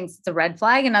person thinks it's a red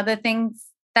flag and other things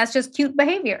that's just cute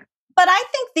behavior. But I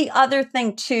think the other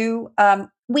thing too,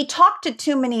 we talk to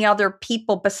too many other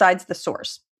people besides the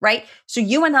source, right? So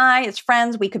you and I as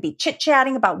friends, we could be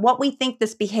chit-chatting about what we think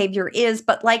this behavior is,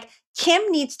 but like Kim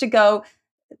needs to go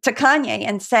to Kanye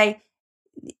and say,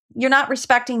 you're not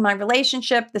respecting my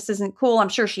relationship. This isn't cool. I'm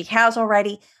sure she has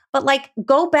already, but like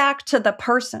go back to the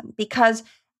person, because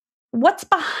what's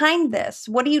behind this?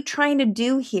 What are you trying to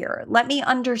do here? Let me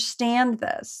understand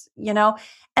this,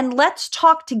 and let's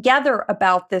talk together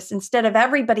about this instead of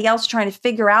everybody else trying to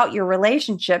figure out your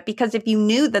relationship. Because if you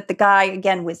knew that the guy,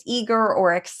 again, was eager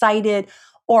or excited,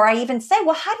 or I even say,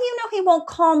 well, how do you know he won't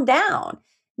calm down?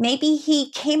 Maybe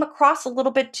he came across a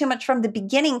little bit too much from the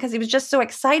beginning because he was just so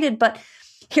excited. But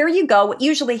here you go. What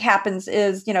usually happens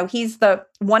is, he's the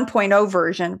 1.0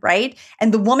 version, right?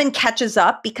 And the woman catches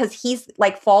up because he's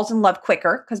like falls in love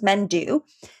quicker, because men do.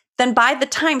 Then by the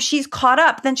time she's caught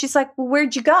up, then she's like, well,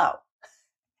 where'd you go?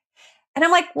 And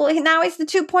I'm like, well, now he's the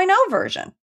 2.0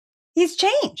 version. He's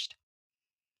changed.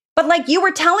 But like you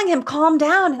were telling him, calm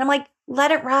down. And I'm like,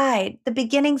 let it ride. The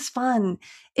beginning's fun.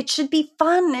 It should be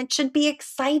fun. It should be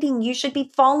exciting. You should be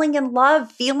falling in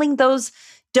love, feeling those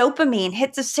dopamine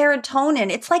hits of serotonin.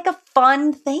 It's like a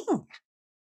fun thing.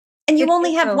 And you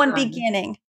only have one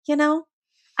beginning,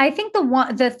 I think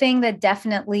the thing that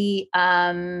definitely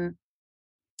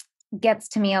gets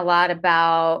to me a lot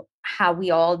about how we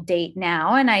all date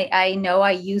now. And I know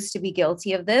I used to be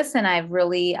guilty of this, and I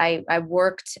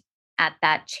worked at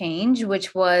that change,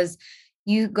 which was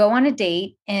you go on a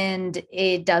date and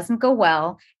it doesn't go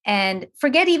well, and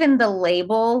forget even the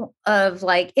label of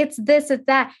like, it's this, it's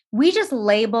that. We just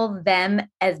label them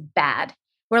as bad.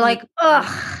 We're like,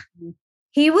 ugh,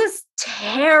 he was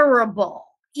terrible.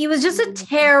 He was just a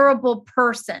terrible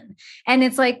person. And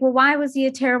it's like, well, why was he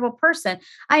a terrible person?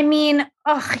 I mean,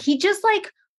 he just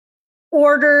like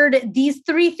ordered these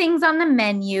 3 things on the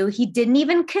menu. He didn't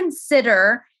even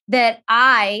consider that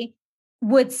I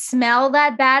would smell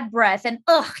that bad breath, and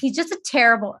he's just a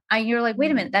terrible. You're like, wait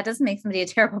a minute, that doesn't make somebody a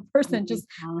terrible person. Just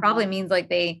probably means like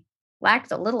they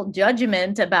lacked a little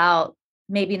judgment about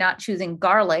maybe not choosing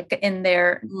garlic in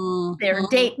their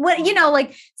date. What,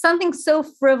 like something so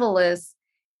frivolous,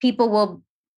 people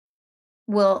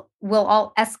will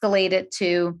all escalate it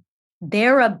to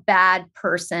they're a bad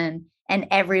person and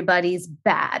everybody's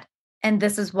bad. And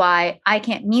this is why I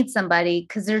can't meet somebody,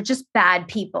 because they're just bad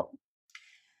people.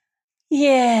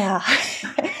 Yeah.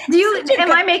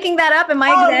 Am I making that up? Am I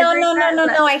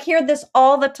No. I hear this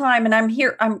all the time, and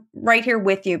I'm right here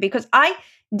with you, because I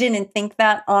didn't think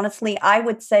that, honestly. I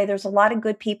would say there's a lot of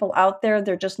good people out there.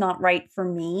 They're just not right for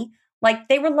me. Like,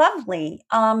 they were lovely.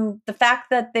 The fact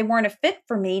that they weren't a fit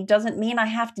for me doesn't mean I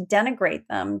have to denigrate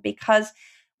them, because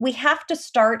we have to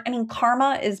start. I mean,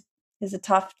 karma is a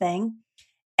tough thing.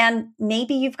 And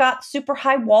maybe you've got super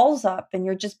high walls up and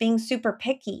you're just being super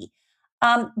picky.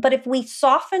 But if we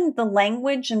soften the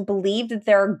language and believe that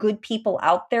there are good people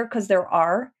out there, because there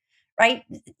are, right?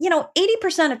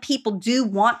 80% of people do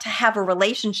want to have a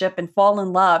relationship and fall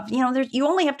in love. You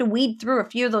only have to weed through a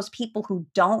few of those people who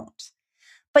don't.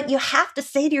 But you have to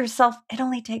say to yourself, it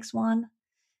only takes one.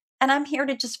 And I'm here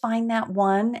to just find that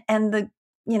one. And the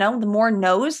more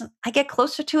no's, I get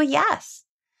closer to a yes.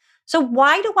 So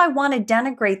why do I want to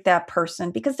denigrate that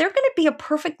person? Because they're going to be a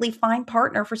perfectly fine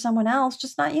partner for someone else,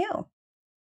 just not you.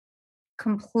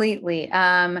 Completely.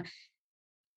 I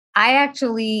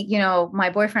actually, my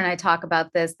boyfriend and I talk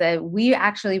about this, that we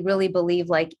actually really believe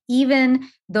like even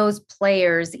those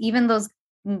players, even those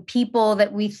people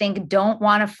that we think don't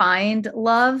want to find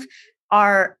love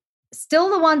are still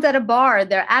the ones at a bar.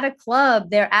 They're at a club,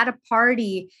 they're at a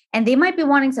party, and they might be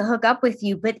wanting to hook up with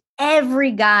you. But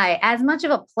every guy, as much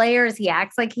of a player as he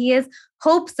acts like he is,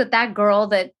 hopes that girl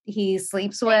that he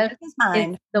sleeps with is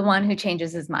the one who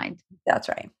changes his mind. That's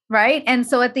right. Right. And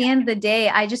so at the end of the day,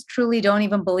 I just truly don't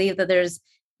even believe that there's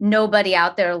nobody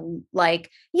out there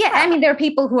like, I mean, there are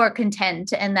people who are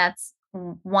content, and that's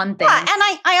one thing. Yeah,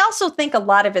 and I also think a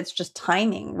lot of it's just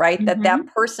timing, right? Mm-hmm. That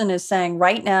person is saying,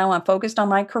 right now, I'm focused on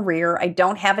my career. I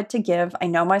don't have it to give. I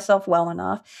know myself well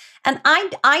enough. And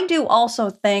I do also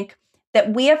think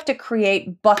that we have to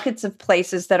create buckets of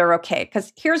places that are okay.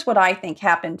 Because here's what I think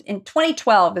happened. In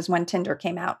 2012 is when Tinder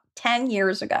came out, 10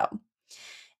 years ago.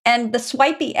 And the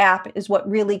Swipey app is what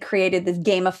really created this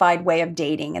gamified way of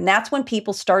dating. And that's when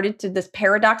people started to, this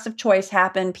paradox of choice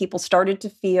happened. People started to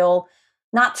feel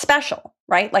not special,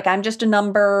 right? Like, I'm just a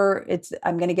number.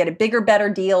 I'm going to get a bigger, better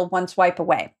deal one swipe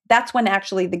away. That's when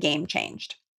actually the game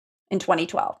changed in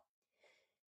 2012.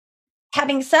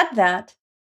 Having said that,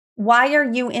 why are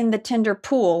you in the Tinder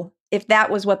pool if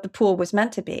that was what the pool was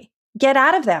meant to be. Get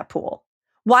out of that pool.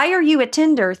 Why are you at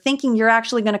Tinder thinking you're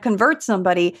actually going to convert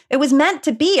somebody? It was meant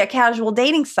to be a casual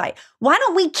dating site. Why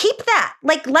don't we keep that?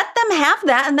 Like, let them have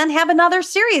that and then have another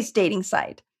serious dating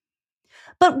site.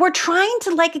 But we're trying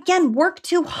to, like, again, work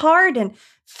too hard and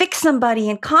fix somebody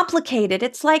and complicate it.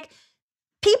 It's like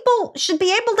people should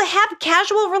be able to have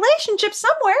casual relationships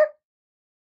somewhere.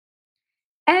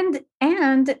 And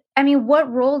I mean,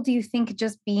 what role do you think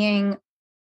just being,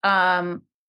 um,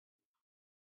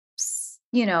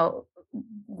 you know,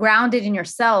 grounded in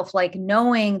yourself, like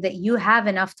knowing that you have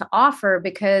enough to offer?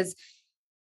 Because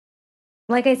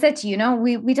like I said to you,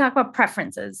 we talk about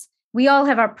preferences. We all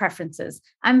have our preferences.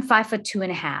 I'm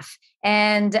 5'2.5",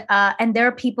 and there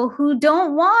are people who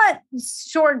don't want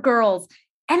short girls,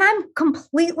 and I'm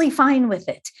completely fine with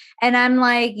it. And I'm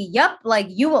like, yep, like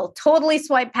you will totally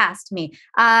swipe past me.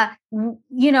 I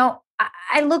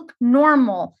look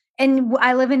normal. And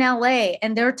I live in LA,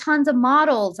 and there are tons of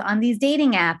models on these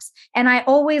dating apps. And I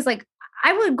always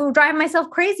I would go drive myself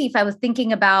crazy if I was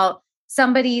thinking about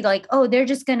somebody like, oh, they're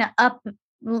just going to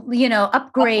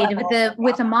upgrade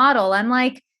with a model. I'm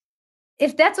like,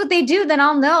 if that's what they do, then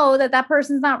I'll know that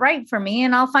person's not right for me,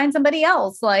 and I'll find somebody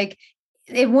else. Like,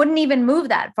 it wouldn't even move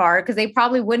that far because they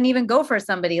probably wouldn't even go for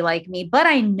somebody like me. But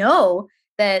I know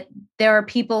that there are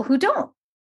people who don't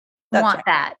want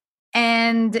that.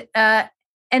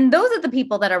 And those are the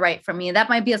people that are right for me. That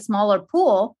might be a smaller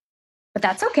pool, but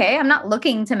that's okay. I'm not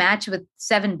looking to match with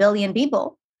 7 billion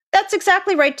people. That's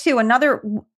exactly right too. Another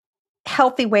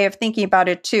healthy way of thinking about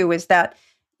it too is that,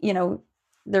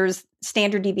 there's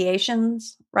standard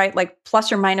deviations, right? Like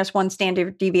plus or minus 1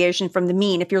 standard deviation from the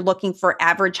mean if you're looking for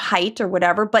average height or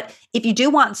whatever. But if you do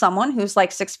want someone who's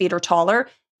like 6 feet or taller,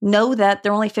 know that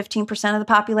they're only 15% of the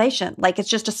population. Like, it's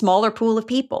just a smaller pool of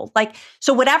people. Like,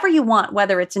 so whatever you want,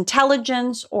 whether it's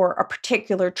intelligence or a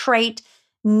particular trait,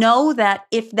 know that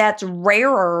if that's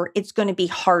rarer, it's going to be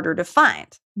harder to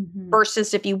find. Mm-hmm.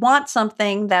 Versus if you want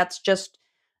something that's just,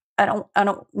 I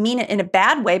don't mean it in a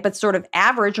bad way, but sort of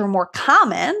average or more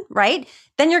common, right?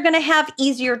 Then you're going to have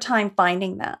easier time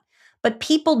finding that. But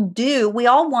we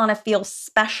all want to feel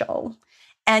special.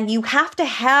 And you have to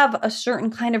have a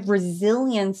certain kind of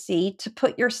resiliency to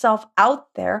put yourself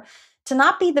out there, to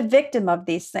not be the victim of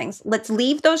these things. Let's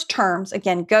leave those terms,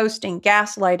 again, ghosting,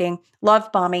 gaslighting,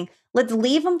 love bombing. Let's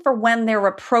leave them for when they're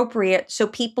appropriate. So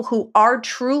people who are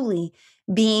truly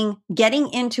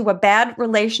getting into a bad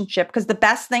relationship, because the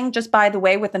best thing, just by the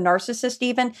way, with a narcissist,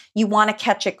 even, you want to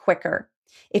catch it quicker.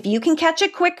 If you can catch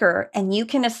it quicker and you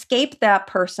can escape that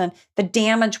person, the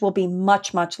damage will be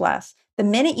much, much less. The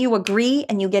minute you agree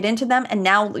and you get into them, and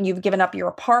now you've given up your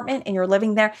apartment and you're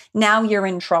living there, now you're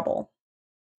in trouble.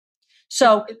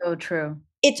 So true.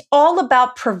 It's all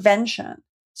about prevention.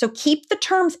 So keep the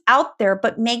terms out there,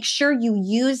 but make sure you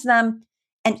use them.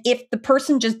 And if the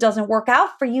person just doesn't work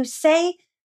out for you, say,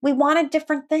 we wanted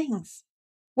different things.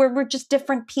 We're just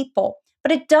different people.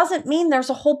 But it doesn't mean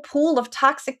there's a whole pool of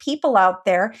toxic people out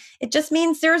there. It just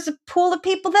means there's a pool of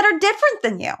people that are different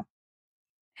than you.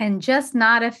 And just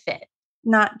not a fit.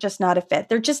 Not a fit.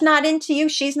 They're just not into you.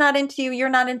 She's not into you. You're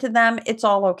not into them. It's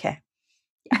all okay.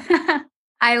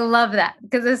 I love that,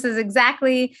 because this is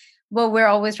exactly what we're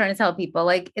always trying to tell people.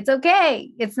 Like, it's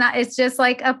okay. It's just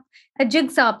like a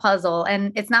jigsaw puzzle.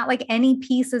 And it's not like any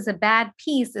piece is a bad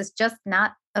piece. It's just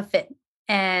not a fit.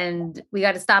 And we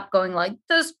got to stop going like,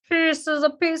 this piece is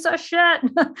a piece of shit.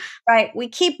 Right. We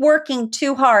keep working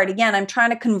too hard. Again, I'm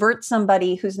trying to convert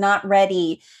somebody who's not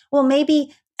ready. Well,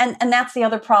 maybe, and that's the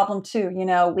other problem too.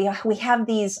 We have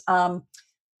these,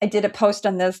 I did a post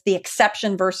on this, the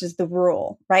exception versus the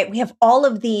rule, right? We have all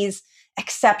of these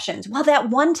exceptions. Well, that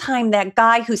one time, that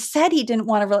guy who said he didn't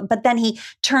want to, but then he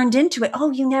turned into it.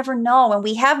 Oh, you never know. And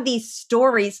we have these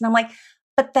stories, and I'm like,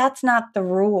 but that's not the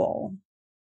rule.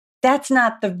 That's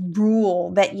not the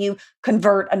rule that you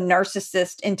convert a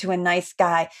narcissist into a nice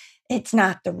guy. It's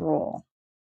not the rule.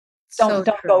 Don't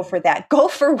go for that. Go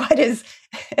for what is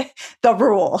the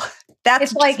rule.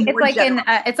 That's it's like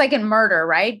in murder,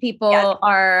 right? People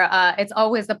are, it's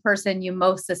always the person you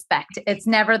most suspect. It's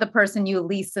never the person you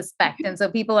least suspect. And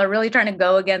so people are really trying to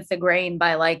go against the grain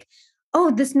by like, oh,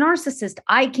 this narcissist,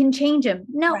 I can change him.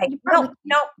 No, right.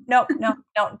 No,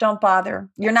 don't bother.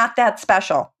 You're not that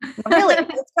special. Really,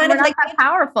 it's kind of like that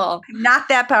powerful. Not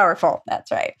that powerful. That's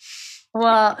right.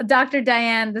 Well, Dr.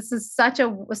 Diane, this is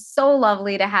so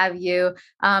lovely to have you.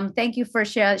 Thank you for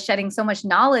shedding so much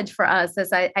knowledge for us,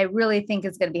 as I really think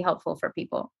is going to be helpful for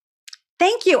people.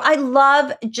 Thank you. I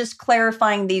love just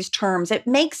clarifying these terms. It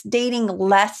makes dating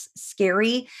less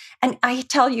scary. And I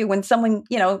tell you, when someone,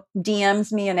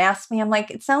 DMs me and asks me, I'm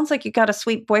like, it sounds like you got a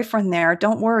sweet boyfriend there.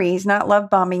 Don't worry. He's not love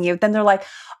bombing you. Then they're like,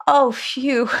 oh,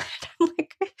 phew. I'm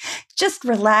like, just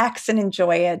relax and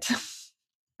enjoy it.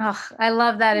 Oh, I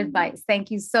love that advice. Thank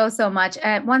you so, so much.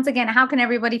 Once again, how can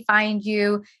everybody find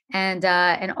you and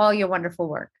all your wonderful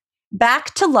work?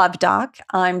 Back to Love Doc.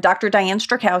 I'm Dr. Diane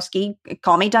Strakowski.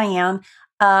 Call me Diane.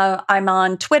 I'm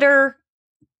on Twitter,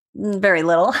 very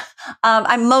little.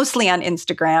 I'm mostly on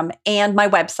Instagram, and my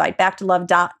website,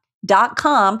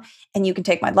 backtolove.com. And you can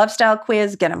take my love style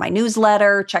quiz, get on my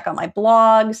newsletter, check out my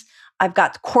blogs. I've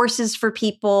got courses for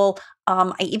people.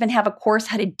 I even have a course,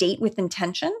 How to Date with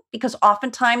Intention, because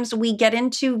oftentimes we get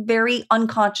into very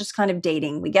unconscious kind of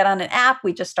dating. We get on an app,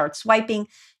 we just start swiping.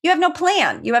 You have no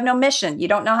plan. You have no mission. You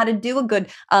don't know how to do a good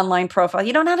online profile.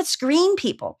 You don't know how to screen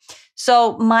people.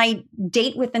 So my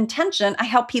Date with Intention, I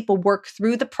help people work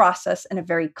through the process in a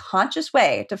very conscious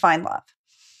way to find love.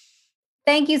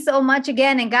 Thank you so much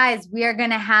again. And guys, we are going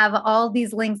to have all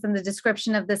these links in the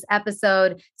description of this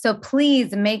episode. So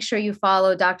please make sure you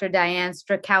follow Dr. Diane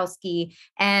Strakowski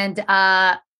and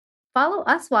follow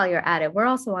us while you're at it. We're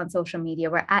also on social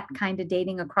media. We're at Kinda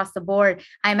Dating across the board.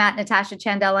 I'm at Natasha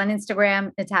Chandel on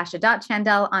Instagram,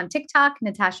 Natasha.Chandel on TikTok,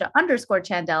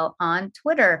 Natasha_Chandel on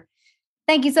Twitter.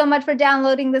 Thank you so much for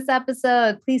downloading this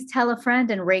episode. Please tell a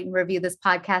friend and rate and review this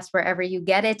podcast wherever you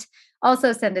get it.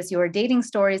 Also, send us your dating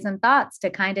stories and thoughts to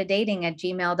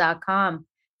kindadating@gmail.com.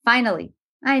 Finally,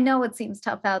 I know it seems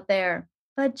tough out there,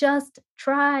 but just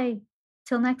try.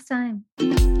 Till next time.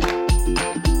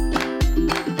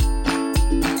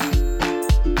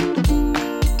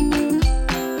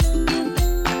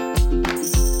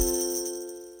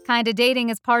 Kinda Dating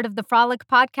is part of the Frolic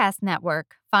Podcast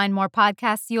Network. Find more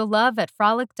podcasts you'll love at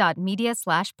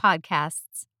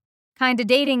frolic.media/podcasts. Kinda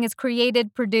Dating is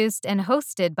created, produced, and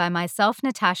hosted by myself,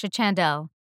 Natasha Chandel.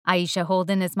 Aisha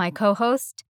Holden is my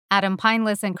co-host. Adam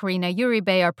Pineless and Karina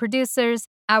Uribe are producers.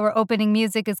 Our opening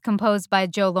music is composed by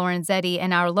Joe Lorenzetti,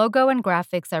 and our logo and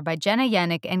graphics are by Jenna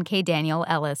Yannick and K. Daniel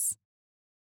Ellis.